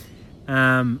 Anyway,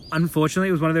 unfortunately,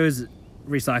 it was one of those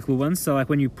recyclable ones. So like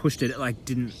when you pushed it, it like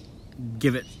didn't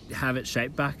have its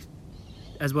shape back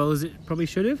as well as it probably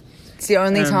should have. It's the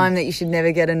only time that you should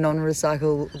never get a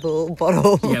non-recyclable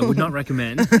bottle. Yeah, would not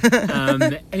recommend.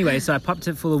 Anyway, so I popped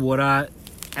it full of water,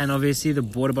 and obviously the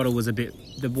water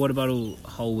bottle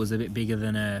hole was a bit bigger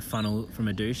than a funnel from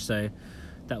a douche, so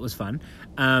that was fun.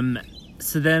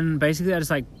 So then basically I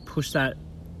just like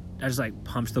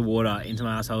pumped the water into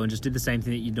my asshole and just did the same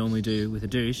thing that you'd normally do with a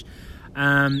douche.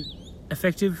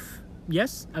 Effective,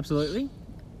 yes, absolutely.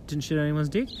 Didn't shit on anyone's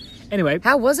dick. Anyway.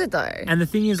 How was it though? And the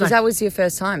thing is, because that was your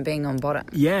first time being on bottom.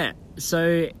 Yeah.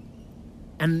 So,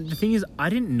 and the thing is, I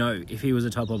didn't know if he was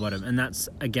a top or bottom, and that's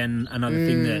again another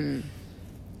thing that.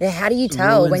 Yeah, how do you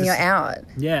tell when you're out?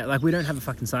 Yeah, like we don't have a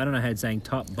fucking sign on our head saying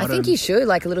top, bottom. I think you should,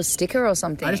 like a little sticker or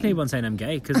something. I just need one saying I'm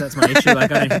gay, because that's my issue.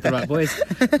 Like, I don't hit the right boys.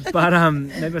 But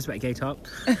maybe it's about gay top.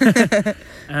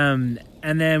 And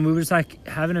then we were just like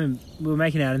we were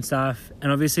making out and stuff,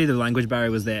 and obviously the language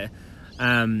barrier was there.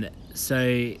 So,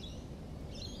 and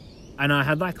I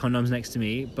had like condoms next to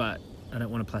me, but I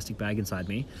don't want a plastic bag inside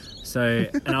me. So,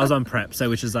 and I was on PrEP,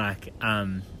 which is like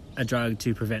a drug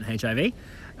to prevent HIV.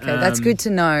 Okay, that's good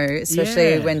to know,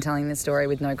 especially when telling the story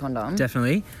with no condom.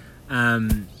 Definitely.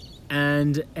 And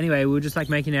anyway, we were just like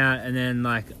making out, and then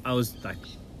like I was like,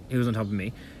 he was on top of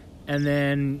me, and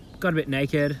then got a bit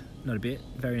naked, not a bit,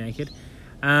 very naked.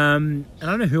 And I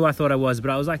don't know who I thought I was, but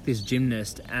I was like this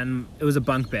gymnast, and it was a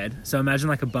bunk bed. So imagine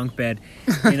like a bunk bed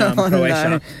in Croatia,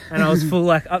 no. And I was full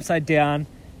like upside down,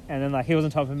 and then like he was on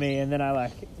top of me, and then I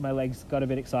like my legs got a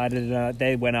bit excited, and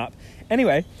they went up.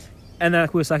 Anyway. And then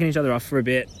like, we were sucking each other off for a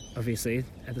bit, obviously,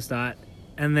 at the start.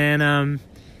 And then,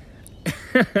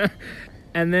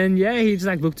 and then, yeah, he just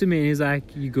like looked at me and he's like,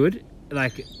 you good?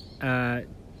 Like,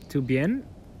 tu bien?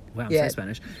 Wow, I'm so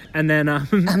Spanish. And then,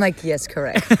 I'm like, yes,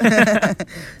 correct.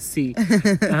 Sí.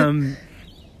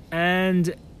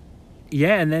 And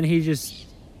yeah, and then he just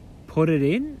put it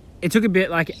in. It took a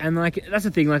bit like, and like, that's the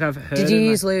thing, like I've heard. Did you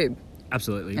use lube?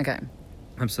 Absolutely. Okay.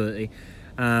 Absolutely.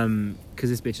 'Cause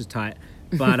this bitch is tight.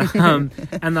 But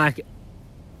and like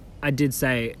I did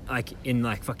say like in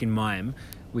like fucking mime,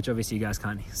 which obviously you guys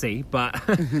can't see, but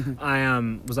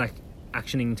I was like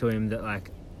actioning to him that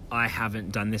like I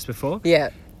haven't done this before. Yeah.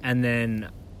 And then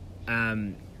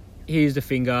he used a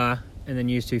finger and then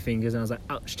used two fingers, and I was like,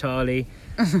 ouch, Charlie.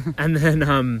 And then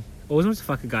I always wanted to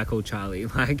fuck a guy called Charlie,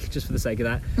 like just for the sake of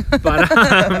that. But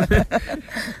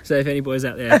so if any boys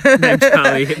out there named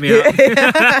Charlie, hit me up.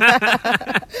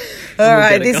 All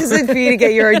right, this isn't for you to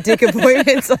get your own dick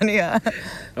appointments on here.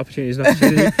 Opportunities.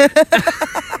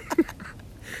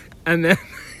 And then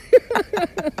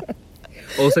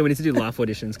also we need to do laugh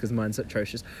auditions because mine's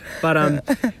atrocious. But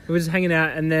we were just hanging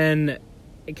out, and then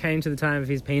it came to the time of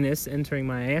his penis entering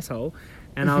my asshole,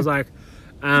 and I was like,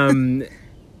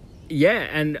 yeah,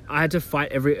 and I had to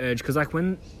fight every urge, because like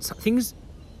when things,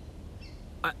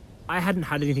 I hadn't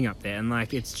had anything up there, and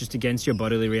like it's just against your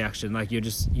bodily reaction. Like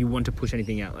you want to push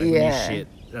anything out. Like when you shit,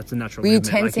 that's a natural. Were you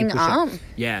movement. tensing like, up?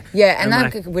 Yeah. Yeah, and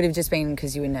that like, would have just been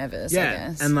because you were nervous. Yeah, I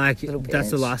guess. and like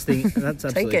that's the last thing. That's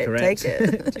absolutely correct. Take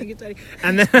it. Take it, Daddy.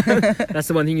 And then that's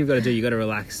the one thing you've got to do. You got to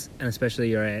relax, and especially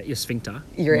your sphincter,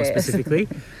 more specifically.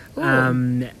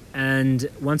 And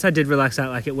once I did relax out,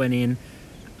 like it went in.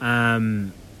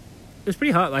 It was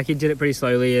pretty hot. Like he did it pretty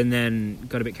slowly, and then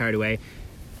got a bit carried away.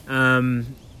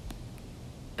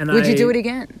 And would you do it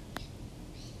again?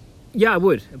 Yeah, I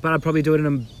would, but I'd probably do it in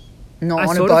a... Not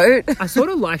on a boat? I sort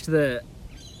of liked the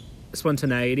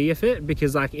spontaneity of it,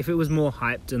 because like if it was more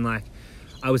hyped and like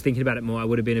I was thinking about it more, I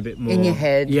would have been a bit more... In your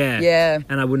head. Yeah.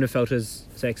 And I wouldn't have felt as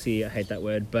sexy. I hate that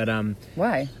word, but...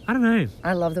 Why? I don't know.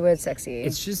 I love the word sexy.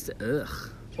 It's just... Ugh.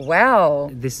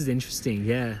 Wow. This is interesting,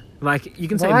 yeah. Like, you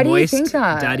can say Why moist, do you think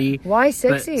that? daddy. Why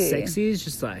sexy? But sexy is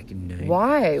just like, no.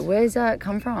 Why? Where does that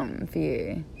come from for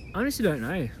you? I honestly don't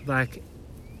know. Like...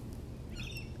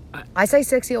 I say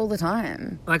sexy all the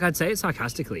time. Like, I'd say it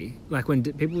sarcastically. Like, when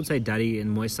people would say daddy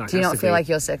and moist sarcastically... Do you not feel like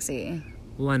you're sexy?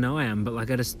 Well, I know I am, but, like,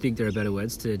 I just think there are better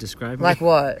words to describe me. Like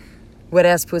what?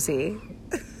 Wet-ass pussy?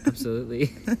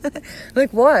 Absolutely.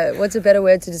 Like what? What's a better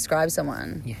word to describe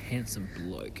someone? You handsome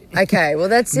bloke. Okay, well,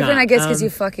 that's different, Nah, I guess, because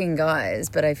you're fucking guys.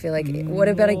 But I feel like, what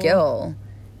about a girl?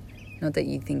 Not that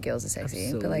you think girls are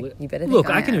sexy, but, like, you better think Look,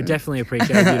 I can am. definitely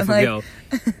appreciate a beautiful Like- girl.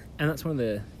 And that's one of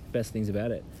the best things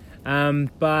about it.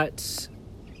 But...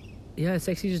 yeah,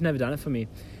 sexy just never done it for me.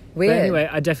 Weird. But anyway,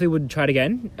 I definitely would try it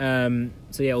again.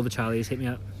 So yeah, all the Charlies, hit me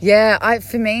up. Yeah,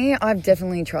 for me, I've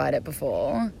definitely tried it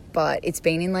before, but it's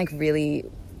been in like really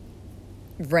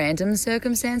random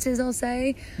circumstances, I'll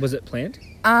say. Was it planned?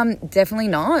 Definitely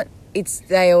not.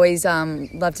 They always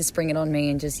love to spring it on me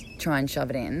and just try and shove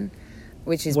it in,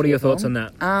 which is What beautiful. are your thoughts on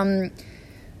that?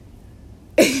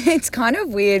 It's kind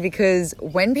of weird because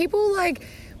when people like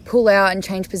pull out and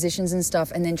change positions and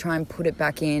stuff and then try and put it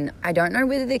back in, I don't know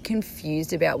whether they're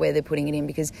confused about where they're putting it in,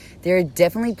 because there are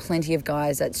definitely plenty of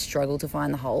guys that struggle to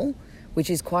find the hole, which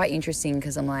is quite interesting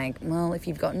because I'm like, well, if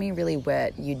you've gotten me really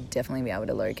wet, you'd definitely be able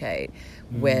to locate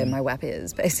where my WAP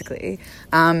is, basically.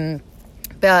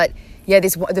 But yeah,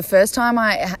 the first time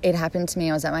it happened to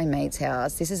me, I was at my mate's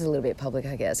house. This is a little bit public,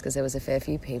 I guess, because there was a fair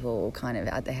few people kind of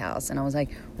at the house, and I was like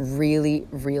really,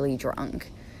 really drunk.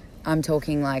 I'm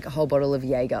talking like a whole bottle of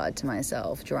Jaeger to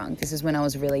myself, drunk. This is when I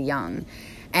was really young.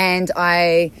 And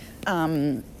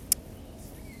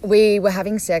we were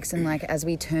having sex, and like as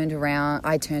I turned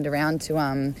around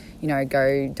to,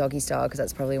 go doggy style, because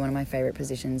that's probably one of my favourite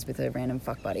positions with a random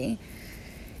fuck buddy.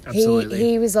 Absolutely.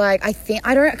 He was like, I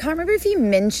can't remember if he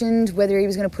mentioned whether he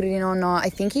was going to put it in or not. I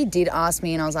think he did ask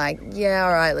me, and I was like, yeah,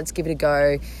 all right, let's give it a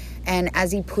go. And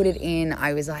as he put it in,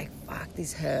 I was like, fuck,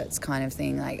 this hurts, kind of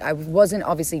thing. Like, I wasn't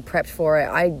obviously prepped for it.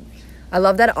 I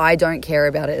love that I don't care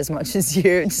about it as much as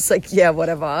you. It's just like, yeah,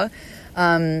 whatever.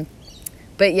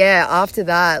 But yeah, after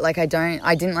that, like, I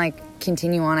didn't like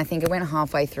continue on. I think it went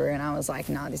halfway through, and I was like,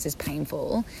 nah, this is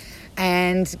painful.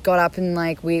 And got up, and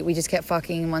like we just kept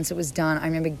fucking. Once it was done, I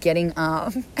remember getting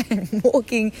up and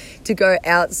walking to go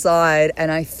outside,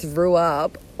 and I threw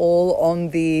up all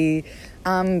on the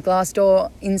glass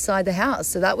door inside the house.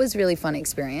 So that was really fun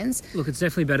experience. Look, it's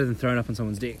definitely better than throwing up on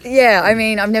someone's dick. Yeah, I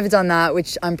mean, I've never done that,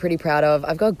 which I'm pretty proud of.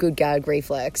 I've got good gag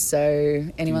reflex, so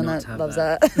anyone that loves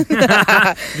that.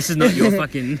 This is not your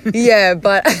fucking... Yeah,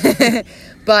 but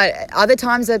other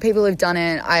times that people have done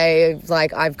it,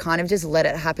 I've kind of just let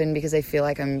it happen because I feel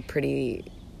like I'm pretty...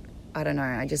 I don't know,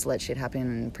 I just let shit happen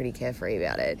and pretty carefree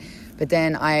about it. But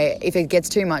then if it gets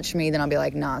too much for me, then I'll be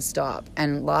like, nah, stop.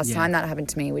 And last time that happened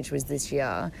to me, which was this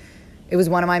year, it was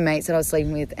one of my mates that I was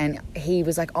sleeping with, and he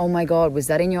was like, oh my God, was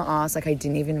that in your ass? Like, I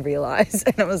didn't even realize.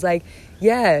 And I was like,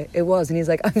 yeah, it was. And he's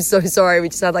like, I'm so sorry. We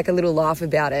just had like a little laugh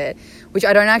about it, which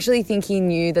I don't actually think he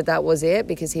knew that was it,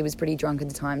 because he was pretty drunk at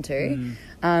the time too.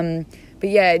 But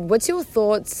yeah, what's your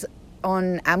thoughts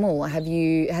on amyl?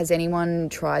 Has anyone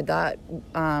tried that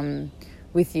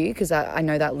with you? Because I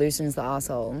know that loosens the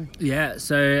arsehole. Yeah,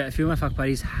 so a few of my fuck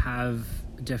buddies have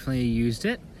definitely used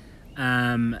it.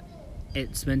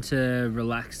 It's meant to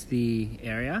relax the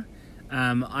area.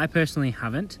 I personally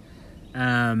haven't.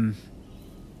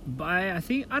 But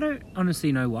I don't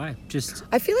honestly know why. Just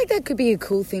I feel like that could be a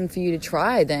cool thing for you to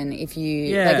try then, if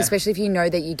you like, especially if you know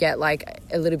that you get like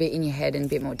a little bit in your head and a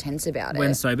bit more tense about it.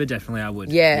 When sober, definitely I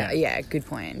would. Yeah, good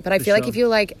point. But I feel like sure. if you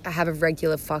like have a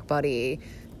regular fuck buddy,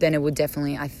 then it would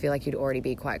definitely, I feel like you'd already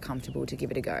be quite comfortable to give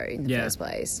it a go in the first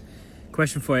place.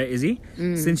 Question for you, Izzy.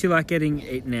 Since you like getting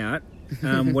eaten out,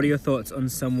 what are your thoughts on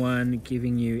someone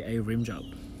giving you a rim job?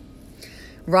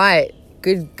 Right.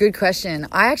 Good question.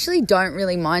 I actually don't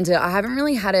really mind it. I haven't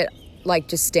really had it like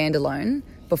just stand alone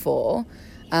before,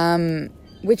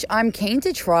 which I'm keen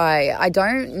to try. I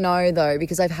don't know though,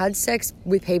 because I've had sex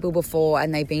with people before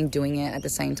and they've been doing it at the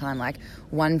same time, like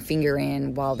one finger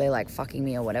in while they're like fucking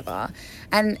me or whatever.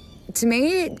 And to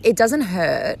me, it doesn't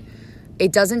hurt.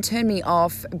 It doesn't turn me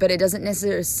off, but it doesn't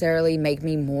necessarily make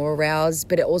me more aroused.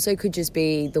 But it also could just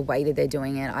be the way that they're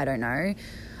doing it. I don't know.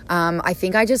 I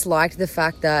think I just liked the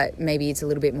fact that maybe it's a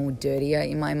little bit more dirtier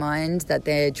in my mind, that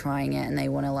they're trying it and they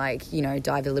want to like, you know,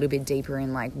 dive a little bit deeper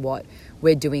in like what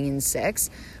we're doing in sex.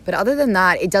 But other than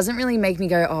that, it doesn't really make me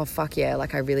go, oh, fuck yeah,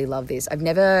 like I really love this. I've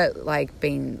never like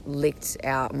been licked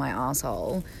out my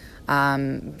asshole.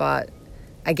 But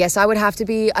I guess I would have to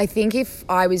be, I think if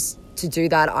I was to do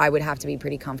that, I would have to be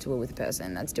pretty comfortable with the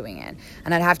person that's doing it.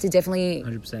 And I'd have to definitely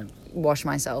 100%. Wash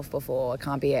myself before. I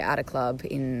can't be at a club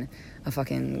in a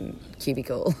fucking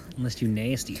cubicle. Unless you're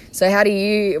nasty. So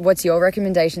what's your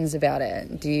recommendations about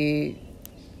it? Do you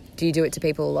do it to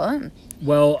people a lot?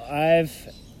 Well, I've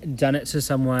done it to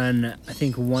someone, I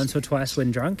think once or twice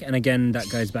when drunk. And again, that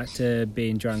goes back to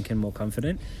being drunk and more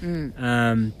confident.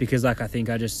 Because like, I think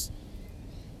I just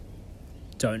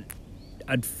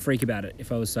I'd freak about it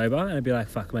if I was sober, and I'd be like,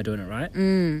 fuck, am I doing it right?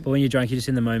 But when you're drunk, you're just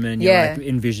in the moment and you're like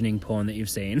envisioning porn that you've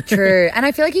seen. True. And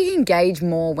I feel like you can gauge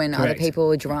more when other people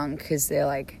are drunk, because they're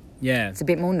like, it's a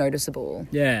bit more noticeable.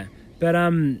 Yeah. But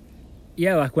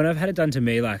yeah, like when I've had it done to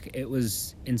me, like it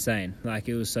was insane. Like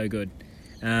it was so good.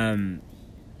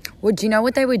 Well, do you know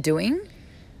what they were doing?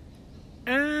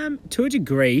 To a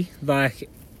degree, like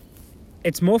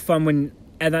it's more fun when,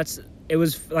 and it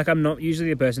was like, I'm not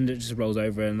usually a person that just rolls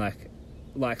over and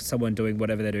like someone doing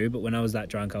whatever they do, but when I was that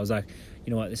drunk, I was like,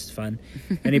 you know what, this is fun.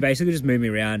 And he basically just moved me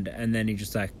around, and then he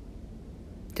just like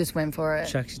went for it,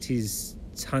 chucked his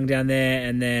tongue down there,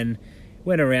 and then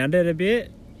went around it a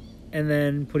bit, and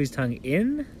then put his tongue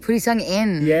in.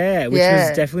 Yeah, which was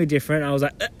definitely different. I was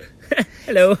like,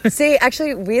 hello. See,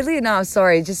 actually, weirdly enough,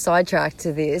 sorry, just sidetracked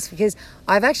to this, because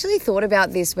I've actually thought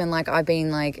about this when like I've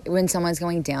been like, when someone's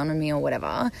going down on me or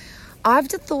whatever, I've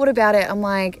just thought about it. I'm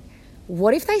like,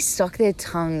 what if they stuck their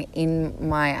tongue in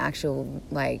my actual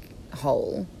like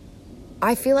hole?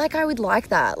 I feel like I would like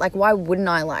that. Like, why wouldn't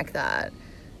I like that?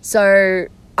 So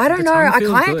I don't know.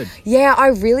 I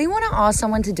really want to ask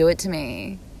someone to do it to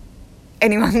me.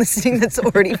 Anyone listening that's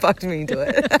already fucked me, do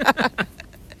it.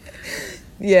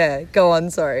 Yeah, go on.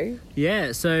 Sorry.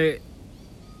 Yeah. So,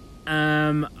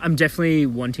 I'm definitely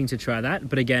wanting to try that,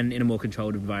 but again, in a more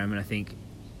controlled environment. I think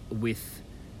with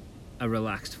a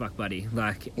relaxed fuck buddy,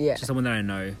 like just someone that I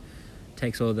know,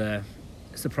 takes all the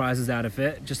surprises out of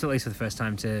it, just at least for the first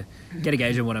time, to get a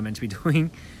gauge on what I'm meant to be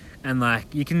doing. And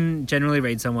like, you can generally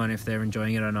read someone if they're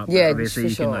enjoying it or not, but obviously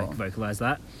you can like vocalize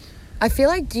that. I feel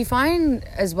like, do you find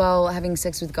as well, having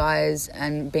sex with guys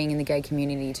and being in the gay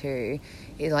community too,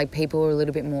 like people are a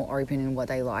little bit more open in what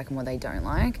they like and what they don't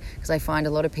like? Because I find a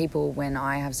lot of people, when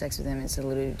I have sex with them, it's a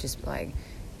little just like,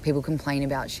 people complain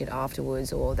about shit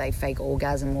afterwards, or they fake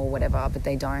orgasm or whatever, but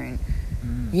they don't,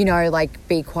 you know, like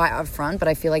be quite upfront. But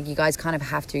I feel like you guys kind of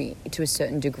have to a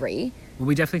certain degree. Well,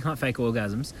 we definitely can't fake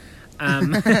orgasms.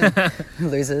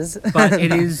 Losers. But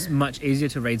it is much easier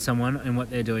to read someone and what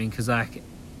they're doing, because like,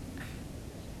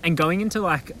 and going into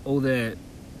like all the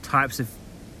types of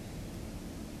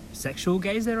sexual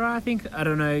gays there are, I think, I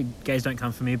don't know, gays don't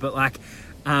come for me, but like,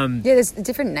 there's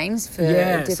different names for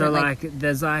different, so like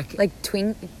there's like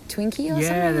Twinkie or something.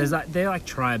 Yeah, there's like, they're like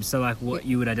tribes. So like what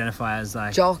you would identify as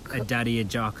like jock, a daddy, a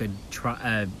jock,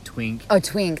 a twink. Oh,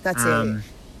 twink, that's it.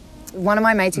 One of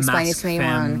my mates explained it to me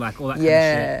one. Like all that kind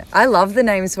of shit. I love the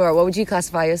names for it. What would you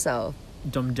classify yourself?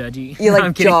 Dom Dudgy. You're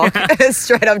like jock.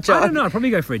 Straight up jock. I don't know, I'd probably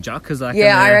go for a jock, because like,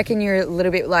 I reckon you're a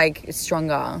little bit like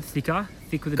stronger. Thick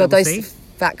with a got double those C.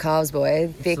 Fat calves,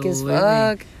 boy. Thick Absolutely. as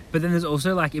fuck. But then there's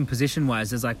also like, in position wise,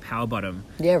 there's like power bottom.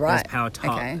 Yeah, right. There's power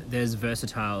top. Okay. There's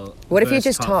versatile. What if you're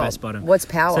just top? Verse bottom. What's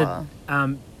power?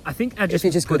 So, I think I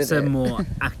just puts a more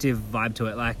active vibe to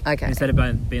it. Like, instead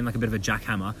of being like a bit of a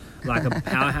jackhammer, like a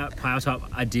power top,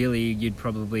 ideally you'd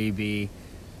probably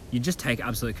you'd just take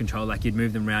absolute control. Like, you'd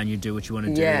move them around, you'd do what you want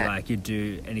to do, like you'd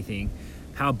do anything.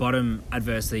 Power bottom,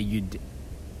 adversely, you'd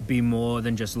be more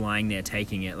than just lying there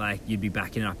taking it. Like, you'd be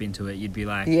backing up into it. You'd be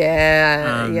like,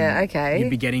 okay. You'd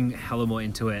be getting hella more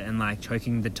into it and like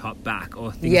choking the top back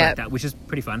or things like that, which is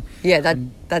pretty fun. Yeah,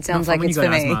 that sounds like it's for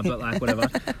me. Asthma, but like whatever.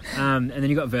 And then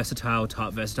you got versatile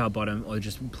top, versatile bottom, or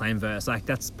just plain verse. Like,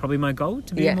 that's probably my goal,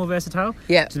 to be more versatile.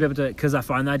 Yeah, to be able to, because I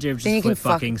find the idea of just flip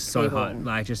fucking so hot.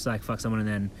 Like, just like fuck someone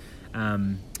and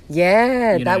then.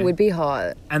 That would be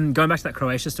hot. And going back to that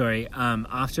Croatia story,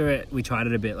 after we tried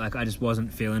it a bit, like I just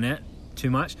wasn't feeling it too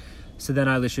much. So then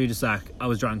I literally just like, I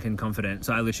was drunk and confident,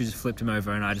 so I literally just flipped him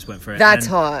over and I just went for it. That's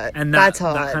hot. And that's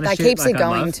hot. kind of that shit, keeps like, it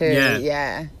going too.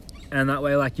 Yeah. And that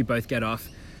way, like, you both get off.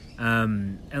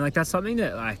 And like, that's something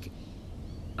that like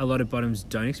a lot of bottoms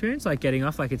don't experience, like getting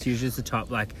off. Like, it's usually just the top,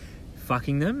 like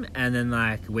fucking them, and then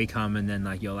like we come, and then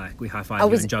like you're like, we high five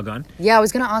you and jog on. Yeah, I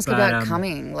was gonna ask about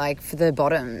coming, like for the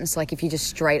bottoms, like if you just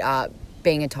straight up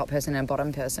being a top person and a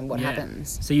bottom person, what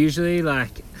happens? So usually,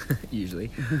 like,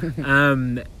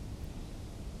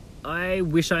 I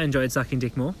wish I enjoyed sucking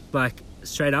dick more. Like,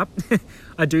 straight up,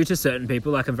 I do to certain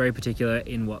people. Like, I'm very particular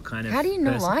in what kind of. How do you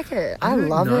not like it? I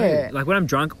love know. it. Like, when I'm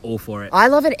drunk, all for it. I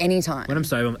love it anytime. When I'm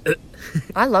sober, I'm.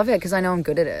 I love it because I know I'm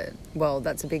good at it. Well,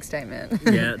 that's a big statement.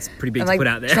 Yeah, it's pretty big to put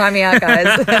out there. Try me out,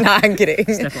 guys. No, I'm kidding.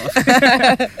 Step off.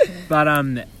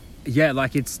 But yeah,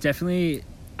 like, it's definitely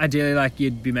ideally like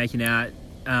you'd be making out,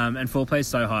 and foreplay's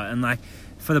so hot, and like.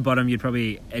 For the bottom, you'd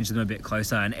probably edge them a bit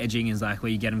closer, and edging is like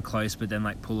where you get them close but then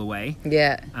like pull away.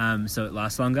 Yeah. So it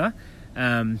lasts longer.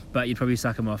 But you'd probably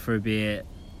suck them off for a bit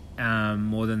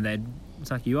more than they'd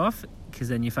suck you off, because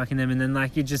then you're fucking them, and then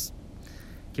like you just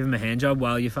give them a hand job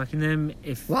while you're fucking them.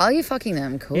 While you're fucking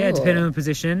them, cool. Yeah, depending on the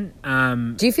position.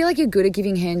 Do you feel like you're good at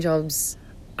giving hand jobs?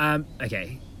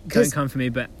 Okay, don't come for me,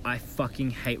 but I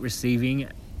fucking hate receiving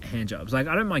hand jobs. Like,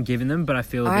 I don't mind giving them, but I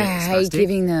feel a bit I hate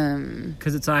giving them,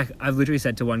 because it's like, I've literally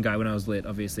said to one guy when I was lit,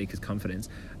 obviously because confidence,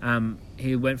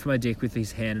 he went for my dick with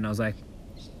his hand, and I was like,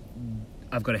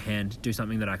 I've got a hand, do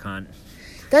something that I can't.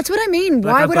 That's what I mean.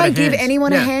 Like, why would I give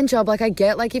anyone a Yeah. hand job? Like, I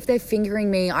get, like, if they're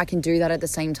fingering me, I can do that at the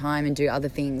same time and do other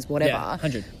things, whatever. Yeah,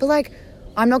 100. But like,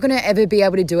 I'm not going to ever be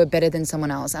able to do it better than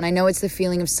someone else. And I know it's the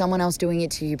feeling of someone else doing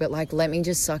it to you, but like, let me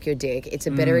just suck your dick. It's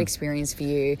a better experience for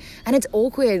you. And it's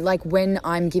awkward, like, when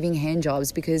I'm giving hand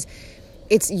jobs, because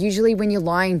it's usually when you're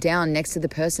lying down next to the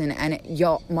person and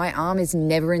my arm is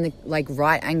never in the like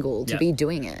right angle to be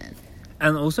doing it.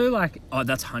 And also, like,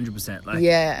 that's 100%. Like,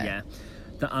 yeah.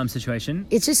 The arm situation.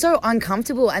 It's just so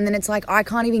uncomfortable. And then it's like, I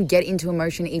can't even get into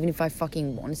emotion even if I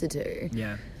fucking wanted to.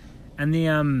 Yeah. And the,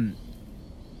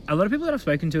 a lot of people that I've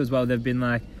spoken to as well, they've been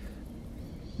like,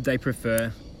 they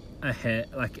prefer a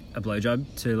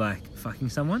blowjob to like fucking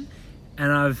someone,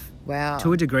 and I've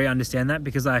to a degree understand that,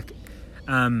 because like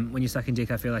when you're sucking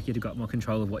dick, I feel like you've got more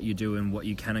control of what you do and what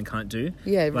you can and can't do.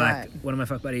 Yeah, like, right. One of my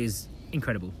fuck buddies,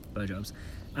 incredible blowjobs,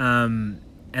 and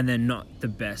they're not the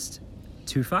best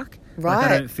to fuck. Right. Like,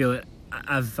 I don't feel it.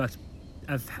 I've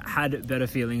had better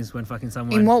feelings when fucking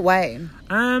someone. In what way?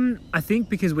 I think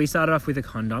because we started off with a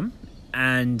condom.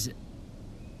 And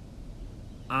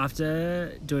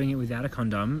after doing it without a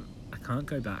condom, I can't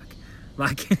go back.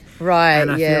 Like, right,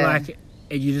 and I feel like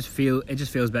it just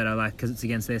feels better, like, because it's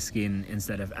against their skin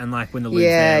instead of, and like when the lute's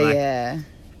there, like,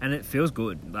 and it feels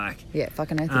good, like, yeah,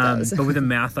 fucking oath it does. But with a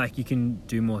mouth, like, you can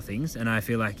do more things, and I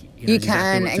feel like you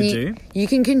can, and you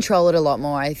can control it a lot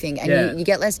more, I think, and you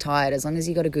get less tired as long as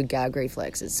you got a good gag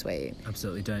reflex. It's sweet.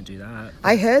 Absolutely, don't do that.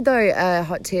 I heard though a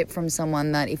hot tip from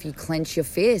someone that if you clench your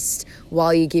fist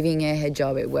while you're giving a head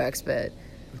job, it works. But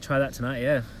We'll try that tonight.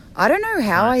 Yeah. I don't know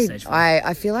how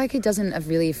I feel like it doesn't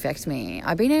really affect me.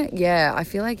 I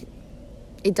feel like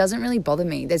it doesn't really bother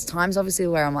me. There's times obviously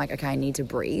where I'm like, okay, I need to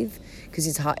breathe, because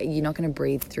it's hard. You're not going to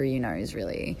breathe through your nose,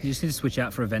 really. You just need to switch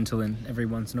out for a Ventolin every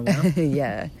once in a while.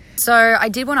 Yeah. So I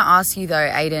did want to ask you though,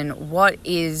 Aiden, what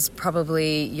is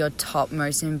probably your top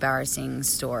most embarrassing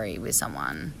story with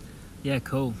someone? Yeah,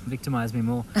 cool. Victimize me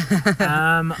more.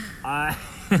 To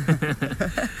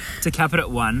cap it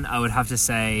at one, I would have to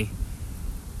say,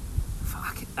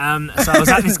 fuck. So I was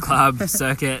at this club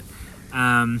circuit.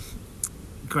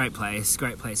 Great place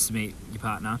to meet your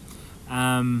partner.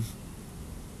 I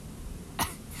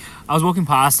was walking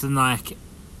past, and like,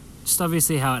 just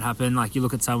obviously how it happened, like, you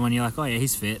look at someone, you're like, oh yeah,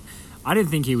 he's fit. I didn't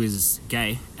think he was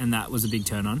gay, and that was a big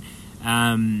turn on.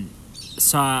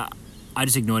 So I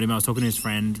just ignored him. I was talking to his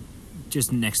friend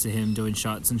just next to him, doing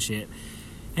shots and shit.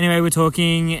 Anyway, we're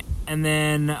talking, and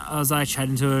then I was like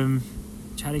chatting to him,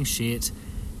 chatting shit,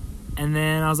 and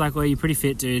then I was like, well, you're pretty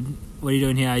fit, dude. What are you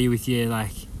doing here? Are you with your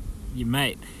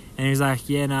mate? And he was like,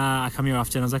 yeah, nah, I come here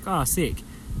often. I was like, oh, sick.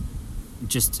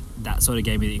 Just that sort of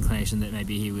gave me the inclination that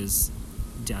maybe he was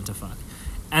down to fuck.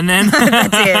 And then that's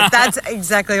it. That's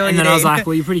exactly all. And then I was like,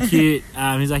 well, you're pretty cute.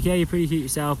 He's like, yeah, you're pretty cute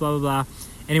yourself, blah blah blah.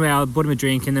 Anyway, I bought him a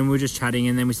drink, and then we were just chatting,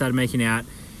 and then we started making out.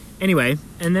 Anyway,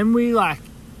 and then we like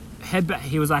head back.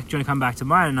 He was like, do you want to come back to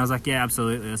mine? And I was like, yeah,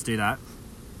 absolutely, let's do that.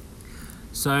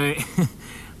 So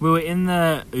we were in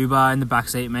the Uber in the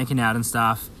backseat making out and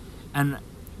stuff, and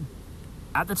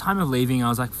at the time of leaving, I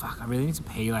was like, fuck, I really need to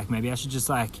pee. Like, maybe I should just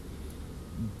like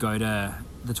go to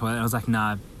the toilet. And I was like,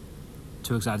 nah,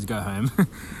 too excited to go home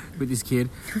with this kid.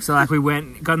 So like we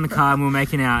got in the car and we were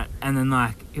making out, and then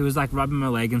like he was like rubbing my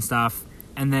leg and stuff,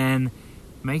 and then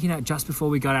making out just before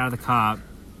we got out of the car,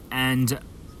 and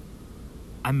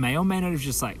I may or may not have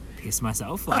just like pissed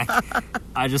myself. Like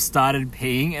I just started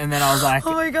peeing, and then I was like,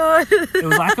 oh my God. It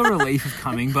was like a relief of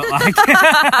coming, but like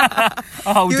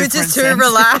a whole You were different just too sense.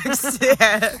 relaxed.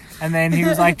 Yeah. And then he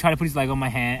was like trying to put his leg on my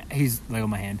hand, his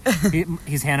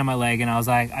hand on my leg, and I was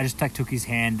like, I just like took his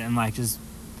hand and like just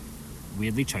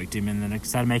weirdly choked him, and then I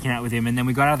started making out with him, and then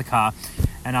we got out of the car,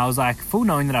 and I was like full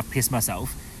knowing that I've pissed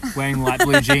myself, wearing light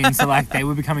blue jeans, so like they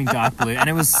were becoming dark blue, and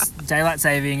it was daylight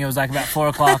saving. It was like about 4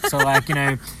 o'clock, so like, you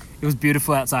know, it was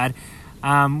beautiful outside.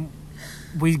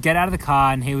 We get out of the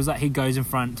car, and he goes in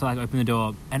front to like open the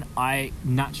door, and I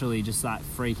naturally just like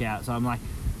freak out. So I'm like,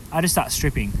 I just start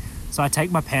stripping. So I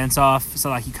take my pants off so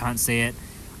like you can't see it.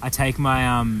 I take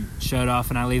my shirt off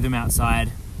and I leave them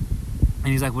outside. And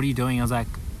he's like, what are you doing? I was like,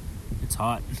 it's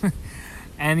hot.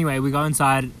 Anyway, we go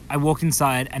inside. I walk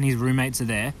inside and his roommates are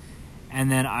there. And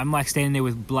then I'm like standing there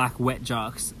with black wet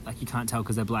jocks. Like you can't tell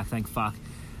because they're black, thank fuck.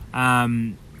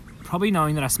 Probably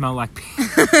knowing that I smell like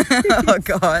piss. Oh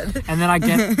God. And then I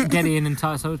get in and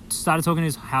so started talking to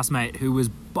his housemate, who was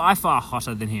by far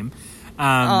hotter than him.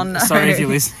 Oh no. Sorry if you're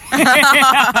listening.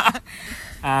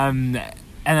 And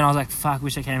then I was like, fuck,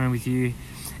 wish I came in with you.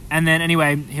 And then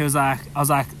anyway, I was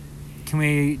like, do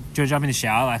you want to jump in the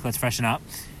shower? Like, let's freshen up.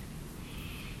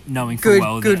 Knowing full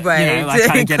well good that, way you know, like, to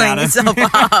trying to get clean out of yourself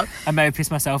up. I may have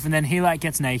pissed myself. And then he like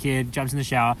gets naked, jumps in the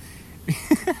shower.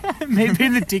 Me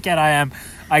being the dickhead I am,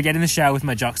 I get in the shower with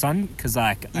my jocks on because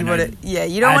like you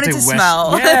don't want it to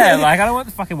smell. Yeah, like I don't want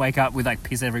to fucking wake up with like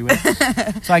piss everywhere.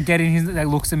 So I get in, he like,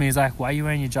 looks at me, he's like, why are you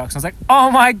wearing your jocks? I was like,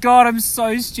 oh my God, I'm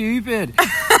so stupid.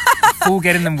 Full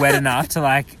getting them wet enough to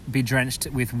like be drenched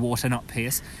with water, not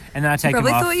piss. And then I take them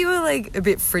Probably off. thought you were like a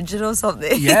bit frigid or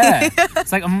something. Yeah.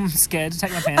 It's like, I'm scared to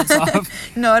take my pants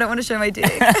off. No, I don't want to show my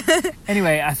dick.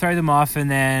 Anyway, I throw them off, and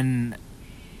then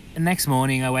the next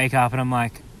morning I wake up and I'm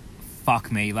like,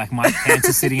 fuck me. Like my pants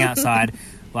are sitting outside,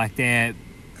 like they've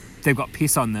got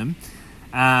piss on them.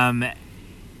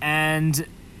 And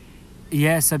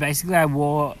yeah, so basically I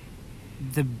wore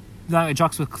the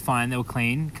jocks were fine, they were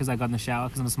clean because I got in the shower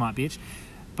because I'm a smart bitch.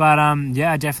 But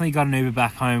yeah, I definitely got an Uber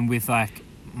back home with like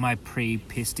my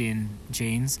pre-pissed in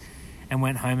jeans and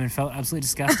went home and felt absolutely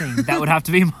disgusting. That would have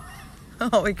to be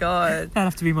Oh my God. that'd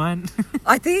have to be mine.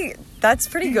 I think that's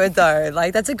pretty good though.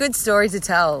 Like that's a good story to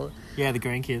tell. Yeah, the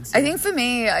grandkids. I think for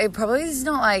me, it probably is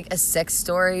not like a sex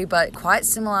story, but quite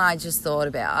similar. I just thought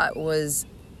about was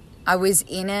I was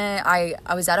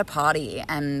at a party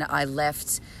and I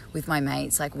left with my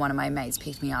mates. Like one of my mates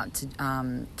picked me up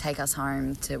to take us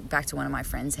home back to one of my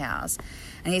friend's house,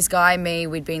 and this guy,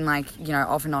 we'd been like, you know,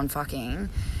 off and on fucking.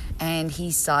 And he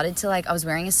started to like, I was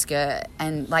wearing a skirt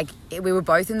and like we were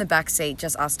both in the back seat,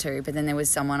 just us two, but then there was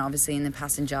someone obviously in the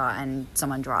passenger and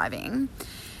someone driving.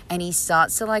 And he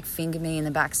starts to like finger me in the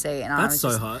back seat, and That's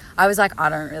so hot. I was like, I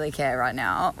don't really care right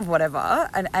now, whatever.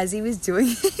 And as he was doing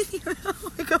it,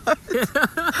 oh my God,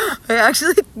 I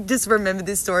actually just remembered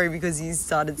this story because he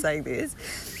started saying this.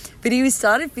 But he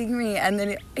started fingering me, and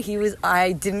then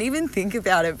I didn't even think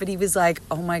about it, but he was like,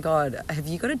 oh my God, have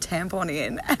you got a tampon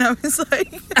in? And I was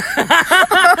like, and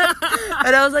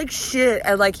I was like, shit.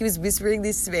 And like, he was whispering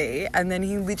this to me, and then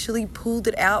he literally pulled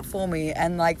it out for me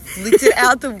and like flicked it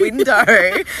out the window.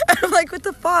 And I'm like, what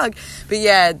the fuck? But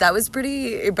yeah, that was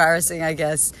pretty embarrassing, I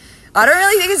guess. I don't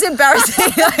really think it's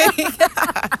embarrassing.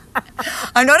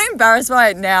 I'm not embarrassed by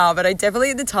it now, but I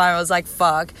definitely at the time I was like,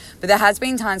 fuck. But there has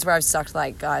been times where I've sucked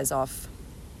like guys off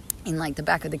in like the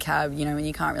back of the cab, you know, when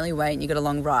you can't really wait and you got a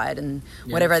long ride and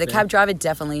whatever. The cab driver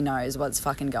definitely knows what's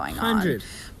fucking going on. 100.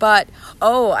 But,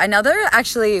 another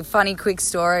actually funny quick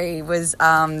story was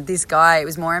this guy, it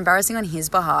was more embarrassing on his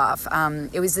behalf.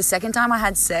 It was the second time I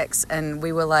had sex and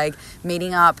we were like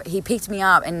meeting up. He picked me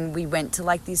up and we went to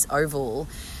like this oval.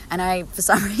 And I, for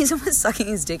some reason, was sucking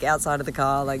his dick outside of the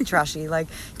car, like trashy, like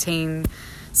teen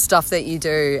stuff that you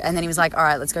do. And then he was like, all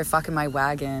right, let's go fuck in my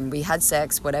wagon. We had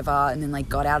sex, whatever. And then like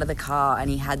got out of the car and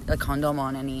he had a condom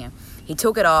on and he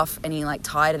took it off and he like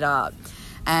tied it up.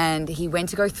 And he went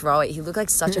to go throw it. He looked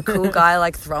like such a cool guy,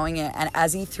 like throwing it. And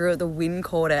as he threw it, the wind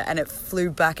caught it and it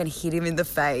flew back and hit him in the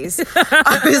face.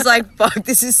 I was like, fuck,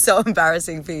 this is so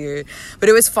embarrassing for you. But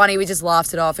it was funny. We just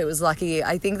laughed it off. It was lucky.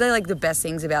 I think that like the best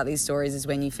things about these stories is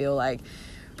when you feel like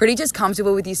pretty just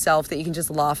comfortable with yourself that you can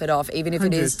just laugh it off, even if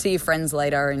 100. It is to your friends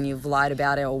later and you've lied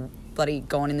about it or bloody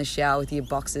gone in the shower with your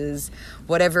boxes,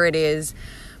 whatever it is.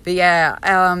 But yeah,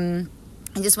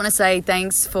 I just want to say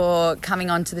thanks for coming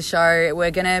on to the show.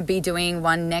 We're going to be doing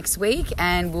one next week,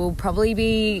 and we'll probably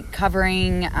be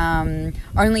covering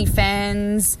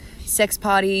OnlyFans, sex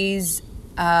parties,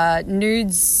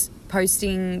 nudes,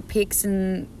 posting pics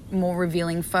and more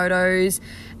revealing photos,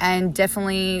 and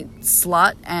definitely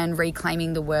slut and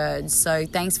reclaiming the words. So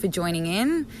thanks for joining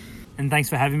in. And thanks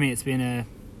for having me. It's been a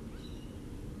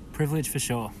privilege for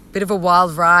sure. Bit of a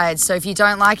wild ride. So if you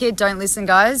don't like it, don't listen,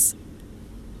 guys.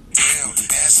 Damn,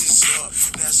 ass is up.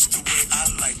 That's the way I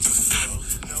like to